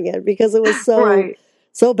wearing it because it was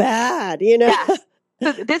so bad, Yes.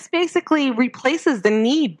 So this basically replaces the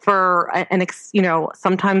need for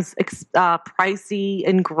sometimes pricey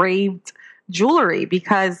engraved jewelry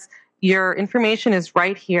because your information is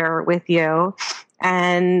right here with you,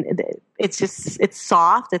 and it's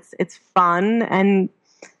soft, it's fun, and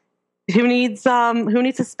who needs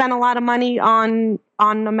to spend a lot of money on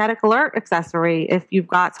a medic alert accessory if you've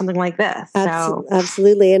got something like this? So.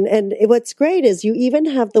 Absolutely, and what's great is you even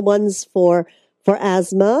have the ones for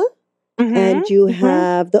asthma. Mm-hmm. And you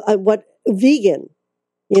have the vegan,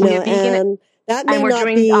 and that may not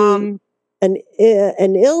be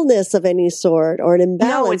an illness of any sort or an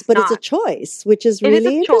imbalance, but it's a choice, which is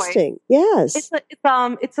really interesting. Yes,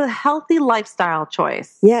 it's a healthy lifestyle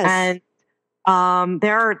choice. Yes, and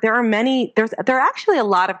there are many. There are actually a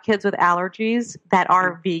lot of kids with allergies that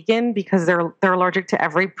are vegan because they're allergic to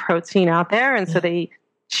every protein out there, and so they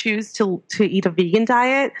choose to eat a vegan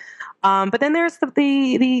diet. But then there's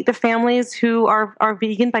the families who are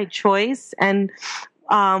vegan by choice, and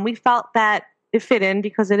we felt that it fit in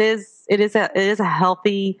because it is a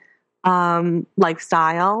healthy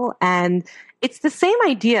lifestyle, and it's the same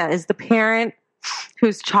idea as the parent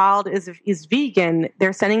whose child is vegan.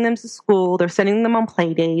 They're sending them to school, they're sending them on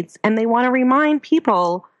play dates, and they want to remind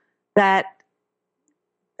people that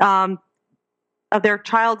of their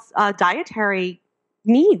child's dietary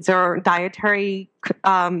needs or dietary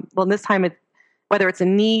this time whether it's a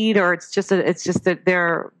need or it's just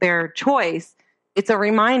their choice, it's a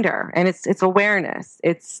reminder, and it's awareness.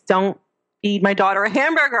 It's don't feed my daughter a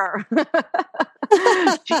hamburger.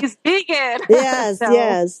 She's vegan. Yes, So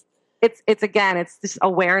yes. it's again, it's just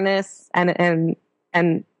awareness and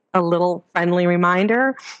a little friendly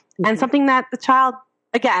reminder, and something that the child,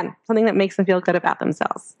 again, something that makes them feel good about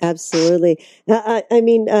themselves. Absolutely. I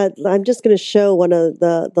mean, I'm just going to show one of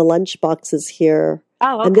the lunch boxes here.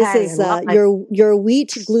 Oh, okay. And this is your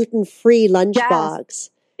wheat gluten-free lunch Yes. box,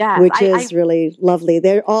 Yes, which is really lovely.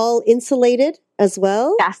 They're all insulated as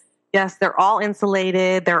well. Yes. Yes, they're all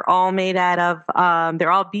insulated. They're all made out of, they're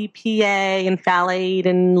all BPA and phthalate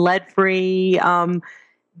and lead free. As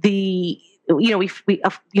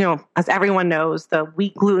everyone knows, the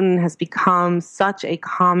wheat gluten has become such a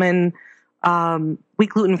common, wheat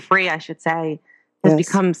gluten free, I should say, has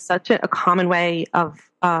become such a common way of,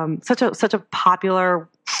 such a popular,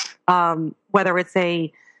 whether it's a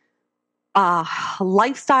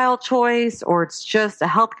lifestyle choice or it's just a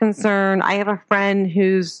health concern. I have a friend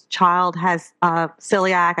whose child has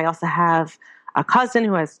celiac. I also have a cousin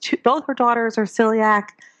who has both her daughters are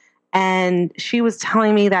celiac. And she was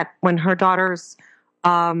telling me that when her daughters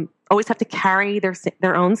always have to carry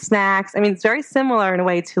their own snacks. I mean, it's very similar in a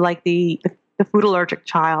way to like the food allergic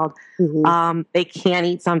child. Mm-hmm. They can't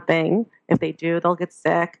eat something. If they do, they'll get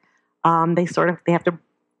sick. They have to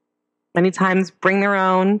many times bring their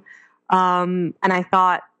own. And I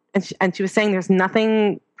thought, and she was saying, there's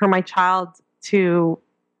nothing for my child to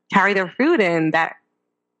carry their food in that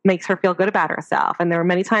makes her feel good about herself. And there are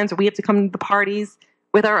many times where we have to come to the parties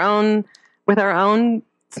with our own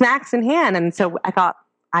snacks in hand. And so I thought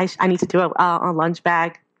I need to do a lunch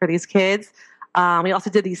bag for these kids. We also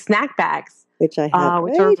did these snack bags, which I have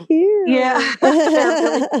right here. Yeah,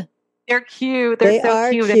 they're cute. They're so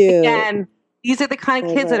cute. And again, these are the kind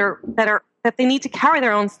of kids that they need to carry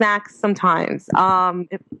their own snacks sometimes.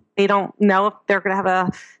 If they don't know if they're going to have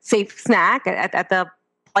a safe snack at the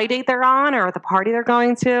play date they're on or at the party they're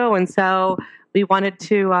going to, and so we wanted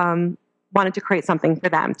to create something for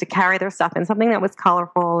them to carry their stuff in, something that was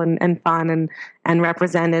colorful and fun and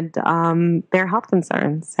represented their health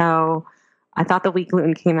concerns. So I thought the wheat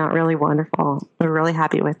gluten came out really wonderful. We're really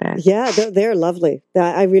happy with it. Yeah, they're lovely.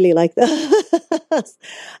 I really like that.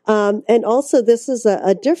 And also, this is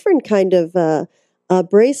a different kind of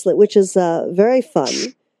bracelet, which is very fun.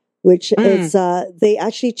 Which is, they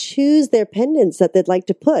actually choose their pendants that they'd like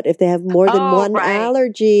to put if they have more than one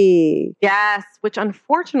allergy. Yes, which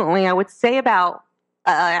unfortunately I would say about,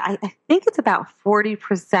 I think it's about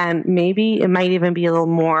 40%, maybe it might even be a little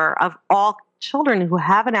more, of all children who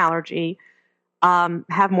have an allergy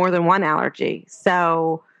have more than one allergy.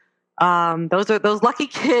 So those are those lucky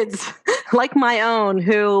kids like my own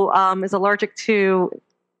who is allergic to,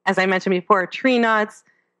 as I mentioned before, tree nuts,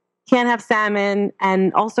 can't have salmon,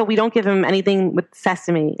 and also we don't give them anything with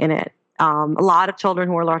sesame in it. A lot of children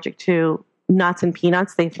who are allergic to nuts and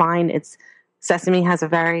peanuts, they find sesame has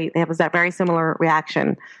that very similar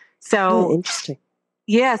reaction. So interesting.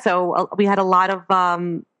 Yeah, so we had a lot of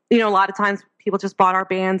a lot of times people just bought our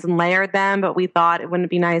bands and layered them, but we thought it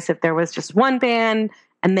wouldn't be nice if there was just one band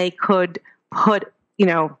and they could put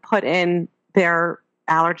in their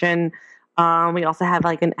allergen. We also have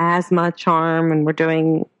like an asthma charm, and we're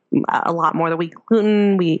doing a lot more of the wheat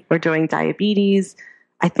gluten. We're doing diabetes.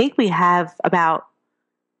 I think we have about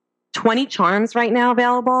 20 charms right now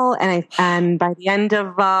available, and by the end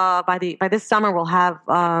of by this summer we'll have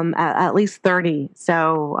at least 30.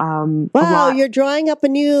 So wow, you're drawing up a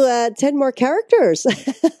new 10 more characters.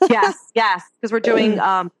 yes, because we're doing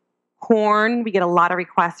corn. We get a lot of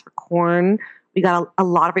requests for corn. We got a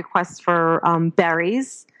lot of requests for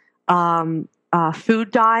berries.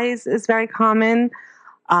 Food dyes is very common.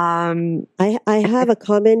 I have a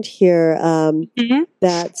comment here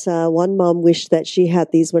that one mom wished that she had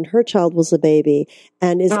these when her child was a baby,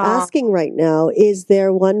 and is asking right now, is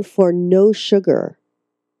there one for no sugar?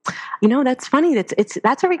 That's funny.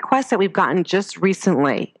 That's a request that we've gotten just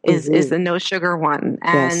recently. Is the no sugar one,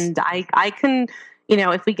 and yes. I can,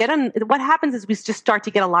 if we get what happens is we just start to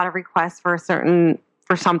get a lot of requests for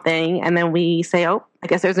something, and then we say, oh, I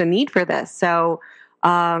guess there's a need for this. So.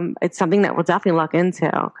 It's something that we'll definitely look into,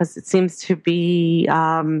 because it seems to be,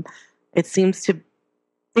 these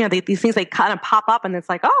things, they kind of pop up and it's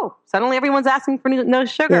like, oh, suddenly everyone's asking for no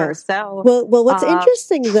sugar. Yes. So, well, what's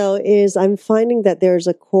interesting though, is I'm finding that there's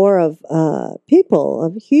a core of people,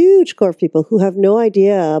 a huge core of people who have no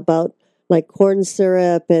idea about like corn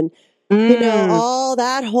syrup and, all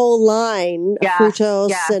that whole line,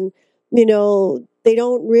 fructose and, they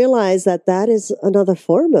don't realize that is another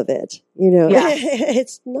form of it.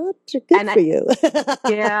 It's not too good for you.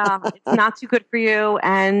 Yeah, it's not too good for you.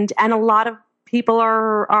 And a lot of people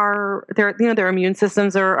are their immune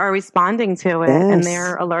systems are responding to it, and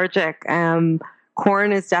they're allergic.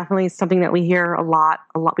 Corn is definitely something that we hear a lot.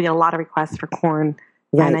 We get a lot of requests for corn,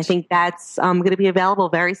 and I think that's going to be available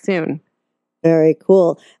very soon. Very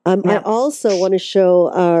cool. I also want to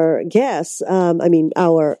show our guests,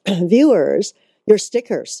 our viewers, your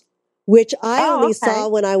stickers, which I only saw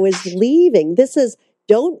when I was leaving. This is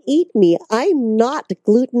 "Don't Eat Me. I'm Not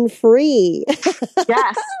Gluten-Free."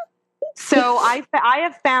 Yes. So I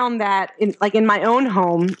have found that in my own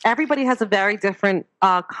home, everybody has a very different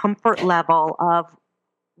comfort level of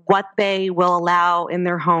what they will allow in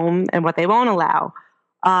their home and what they won't allow.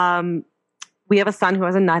 We have a son who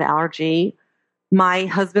has a nut allergy. My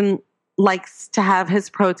husband likes to have his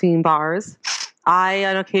protein bars. I,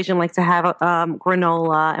 on occasion, like to have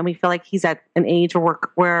granola, and we feel like he's at an age where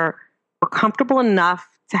we're comfortable enough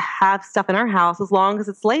to have stuff in our house as long as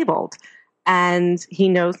it's labeled, and he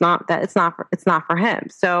knows that it's not for him.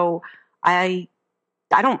 So I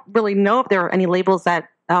don't really know if there are any labels that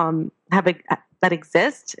that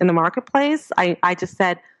exist in the marketplace. I just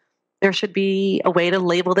said there should be a way to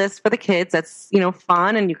label this for the kids that's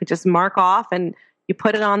fun, and you could just mark off and you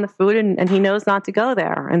put it on the food, and he knows not to go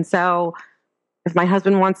there. And so if my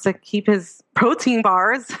husband wants to keep his protein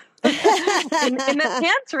bars in the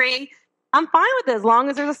pantry, I'm fine with it as long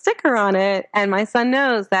as there's a sticker on it, and my son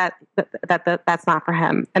knows that that's not for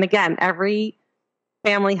him. And again, every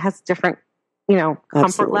family has different,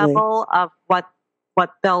 comfort level of what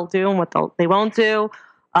they'll do and what they won't do.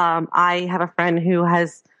 I have a friend who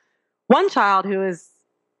has one child who is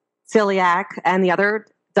celiac, and the other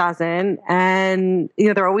doesn't, and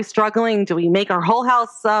they're always struggling. Do we make our whole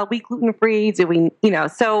house wheat gluten-free? Do we,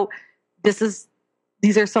 So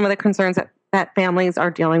these are some of the concerns that families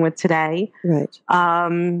are dealing with today. Right.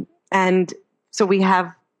 And so we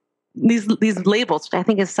have these labels, which I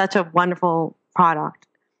think is such a wonderful product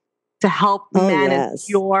to help manage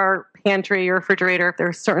your pantry, your refrigerator. If there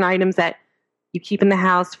are certain items that you keep in the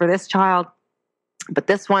house for this child, but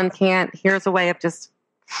this one can't, here's a way of just,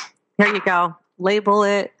 here you go, label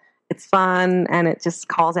it. It's fun, and it just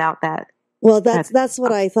calls out that. Well, that's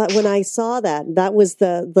what I thought when I saw that. That was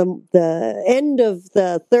the end of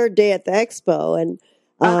the third day at the expo, and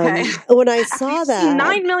when I saw that,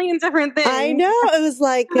 9 million different things. I know, it was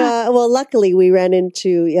like, luckily we ran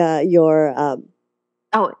into your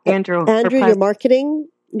Andrew, your marketing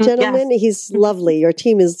gentleman. Yes. He's lovely. Your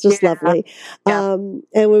team is just lovely. Yeah. And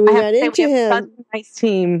when we ran into him, such a nice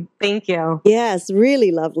team. Thank you. Yes,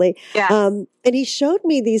 really lovely. Yes. And he showed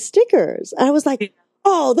me these stickers. I was like,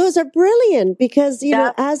 oh, those are brilliant, because,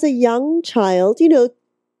 as a young child, a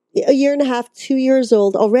year and a half, 2 years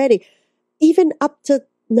old already, even up to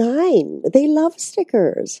 9, they love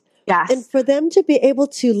stickers. Yes. And for them to be able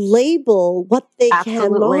to label what they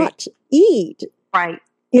cannot eat. Right.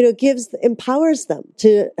 Empowers them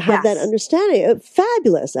to have that understanding. A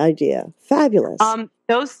fabulous idea. Fabulous.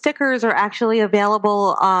 Those stickers are actually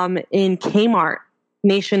available in Kmart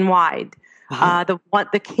nationwide. Uh-huh. The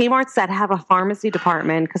Kmarts that have a pharmacy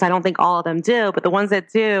department, because I don't think all of them do, but the ones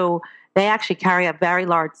that do, they actually carry a very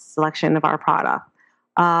large selection of our product.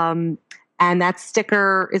 And that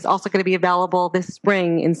sticker is also going to be available this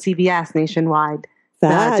spring in CVS nationwide.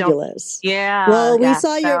 Fabulous. Well, we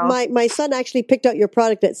saw my son actually picked out your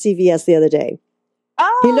product at CVS the other day.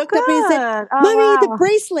 Oh, he looked up and he said, Mommy, the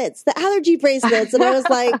bracelets, the allergy bracelets. And I was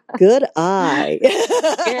like, good eye.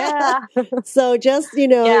 So just,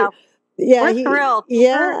 we're thrilled.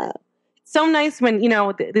 Yeah. It's so nice when, the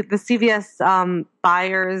CVS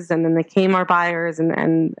buyers and then the Kmart buyers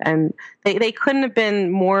and they couldn't have been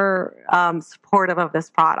more supportive of this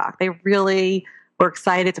product. They really were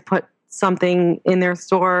excited to put something in their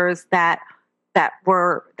stores that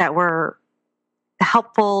were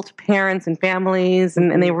helpful to parents and families,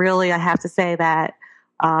 and they really, I have to say that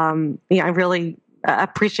I really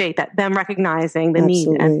appreciate them recognizing the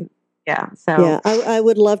Absolutely. need. And I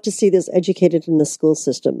would love to see this educated in the school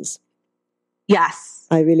systems. Yes,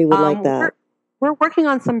 I really would like that. We're working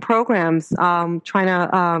on some programs, trying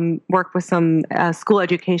to work with some school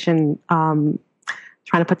education.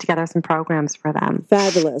 Trying to put together some programs for them.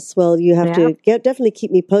 Fabulous. Well, you have to definitely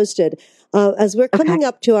keep me posted. As we're coming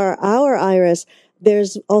up to our hour, Iris,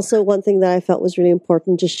 there's also one thing that I felt was really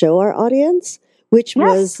important to show our audience, which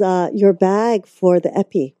was your bag for the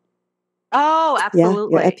Epi. Oh,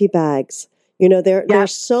 absolutely. Yeah, your Epi bags. They're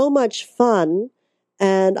so much fun,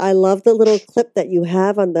 and I love the little clip that you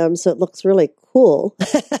have on them, so it looks really cool.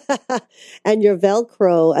 And your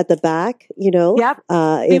Velcro at the back, Yep.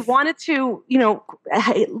 We wanted to,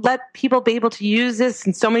 let people be able to use this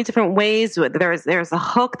in so many different ways. There's a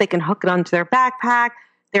hook. They can hook it onto their backpack.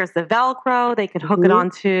 there's the Velcro. They could hook it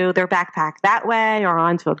onto their backpack that way or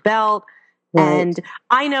onto a belt. Right. And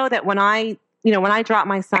I know that when I drop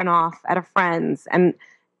my son off at a friend's and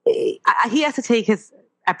he has to take his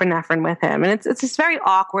epinephrine with him, and it's just very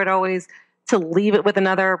awkward always to leave it with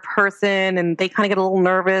another person, and they kind of get a little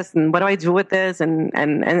nervous, and what do I do with this,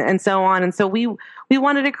 and so on. And so we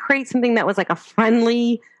wanted to create something that was like a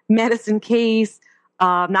friendly medicine case.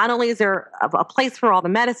 Not only is there a place for all the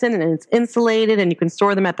medicine and it's insulated and you can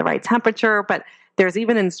store them at the right temperature, but there's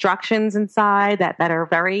even instructions inside that are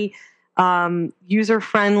very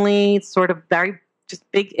user-friendly. It's sort of very just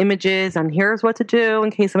big images on here's what to do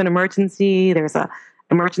in case of an emergency. There's a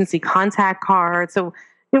emergency contact card. So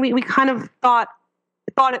we kind of thought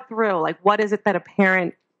it through. Like, what is it that a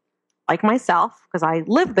parent like myself, because I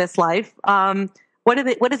live this life, what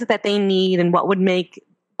is it that they need, and what would make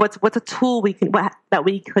what's a tool that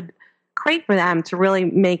we could create for them to really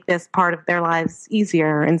make this part of their lives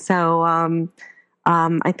easier. And so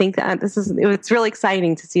I think that it's really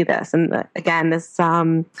exciting to see this. And again,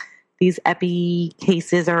 these Epi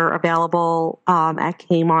cases are available at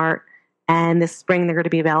Kmart, and this spring they're going to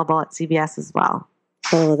be available at CVS as well.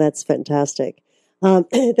 Oh, that's fantastic.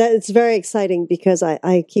 It's very exciting because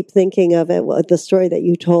I keep thinking of it, the story that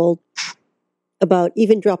you told about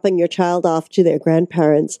even dropping your child off to their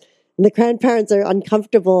grandparents. And the grandparents are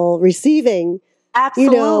uncomfortable receiving,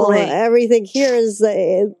 absolutely, everything here is,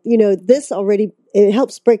 this already, it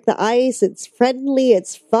helps break the ice. It's friendly.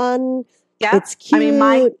 It's fun. Yeah. It's cute. I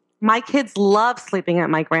mean, my kids love sleeping at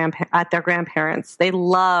their grandparents.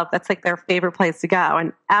 That's like their favorite place to go.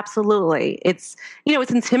 And absolutely, it's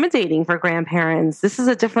intimidating for grandparents. This is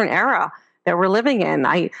a different era that we're living in.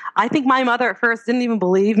 I think my mother at first didn't even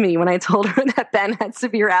believe me when I told her that Ben had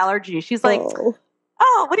severe allergies. She's like, oh,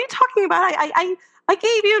 what are you talking about? I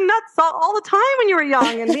gave you nuts all the time when you were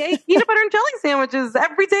young, and we ate peanut butter and jelly sandwiches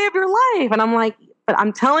every day of your life. And I'm like, but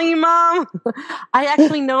I'm telling you, Mom, I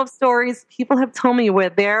actually know of stories people have told me where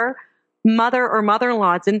their mother or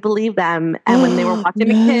mother-in-law didn't believe them. And when they were watching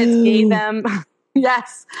the kids, gave them,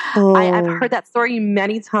 yes, I've heard that story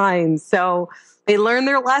many times. So they learned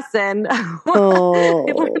their lesson.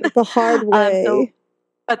 The hard way.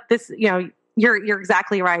 But this, you're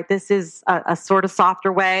exactly right. This is a sort of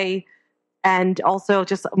softer way, and also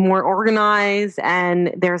just more organized,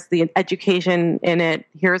 and there's the education in it.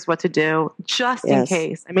 Here's what to do just in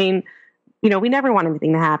case. I mean, we never want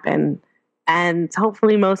anything to happen, and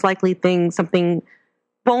hopefully most likely something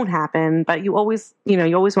won't happen, but you always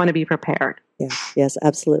want to be prepared. Yes,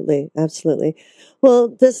 absolutely. Absolutely. Well,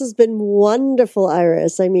 this has been wonderful,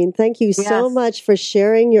 Iris. I mean, thank you so much for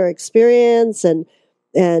sharing your experience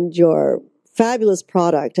and your fabulous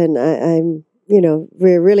product. And I'm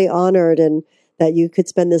we're really honored and that you could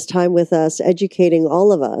spend this time with us, educating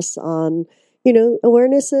all of us on,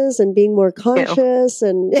 awarenesses and being more conscious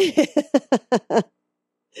and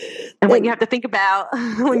what you have to think about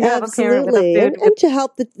when you have a parent with a food. And to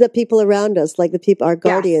help the people around us, like the people, our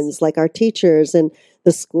guardians, like our teachers and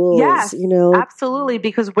the schools. Yes, absolutely.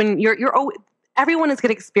 Because when everyone is going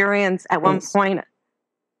to experience at one point,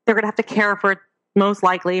 they're going to have to care for, most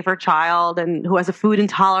likely for a child and who has a food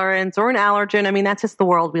intolerance or an allergen. I mean, that's just the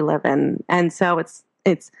world we live in. And so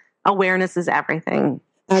it's awareness is everything.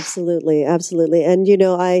 Absolutely. Absolutely. And,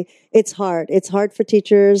 it's hard. It's hard for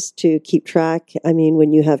teachers to keep track. I mean,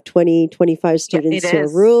 when you have 20, 25 students in a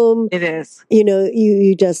room, it is,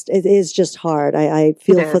 it is just hard. I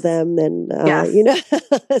feel for them. And,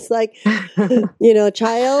 it's like, a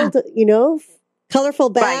child, colorful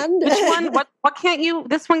band. Right. Which one? What can't you?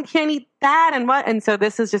 This one can't eat that, and what? And so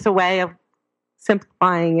this is just a way of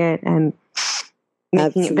simplifying it and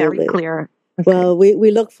making it very clear. Okay. Well,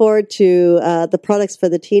 we look forward to the products for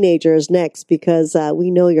the teenagers next, because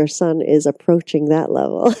we know your son is approaching that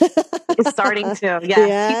level. He's starting to.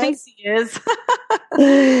 Yes. He thinks he is.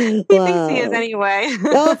 He thinks he is anyway.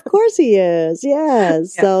 Oh, of course he is.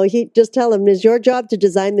 Yes. Yeah. So just tell him it's your job to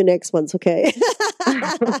design the next ones. Okay.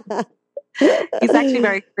 He's actually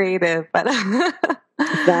very creative, but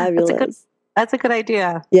fabulous. That's a good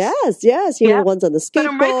idea. Yes. Ones on the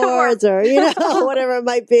skateboards or whatever it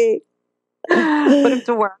might be. Put him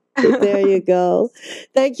to work. There you go.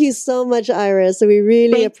 Thank you so much, Iris. We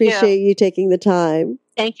really appreciate you taking the time.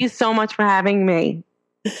 Thank you so much for having me.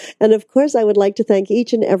 And of course, I would like to thank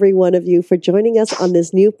each and every one of you for joining us on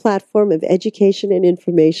this new platform of education and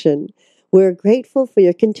information. We're grateful for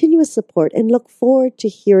your continuous support and look forward to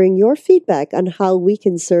hearing your feedback on how we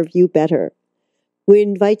can serve you better. We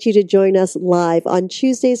invite you to join us live on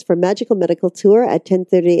Tuesdays for Magical Medical Tour at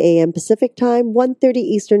 10:30 a.m. Pacific Time, 1:30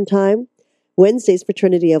 Eastern Time. Wednesdays for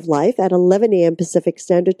Trinity of Life at 11 a.m. Pacific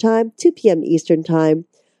Standard Time, 2 p.m. Eastern Time.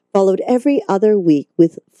 followed every other week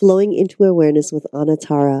with Flowing into Awareness with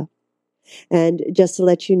Anatara. And just to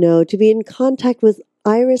let you know, to be in contact with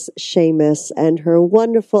Iris Seamus and her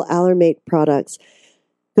wonderful Alarmate products,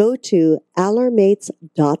 go to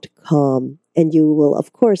alarmates.com, and you will,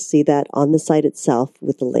 of course, see that on the site itself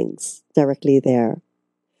with the links directly there.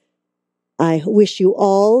 I wish you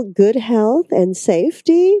all good health and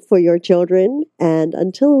safety for your children, and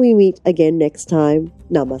until we meet again next time,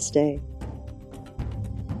 namaste.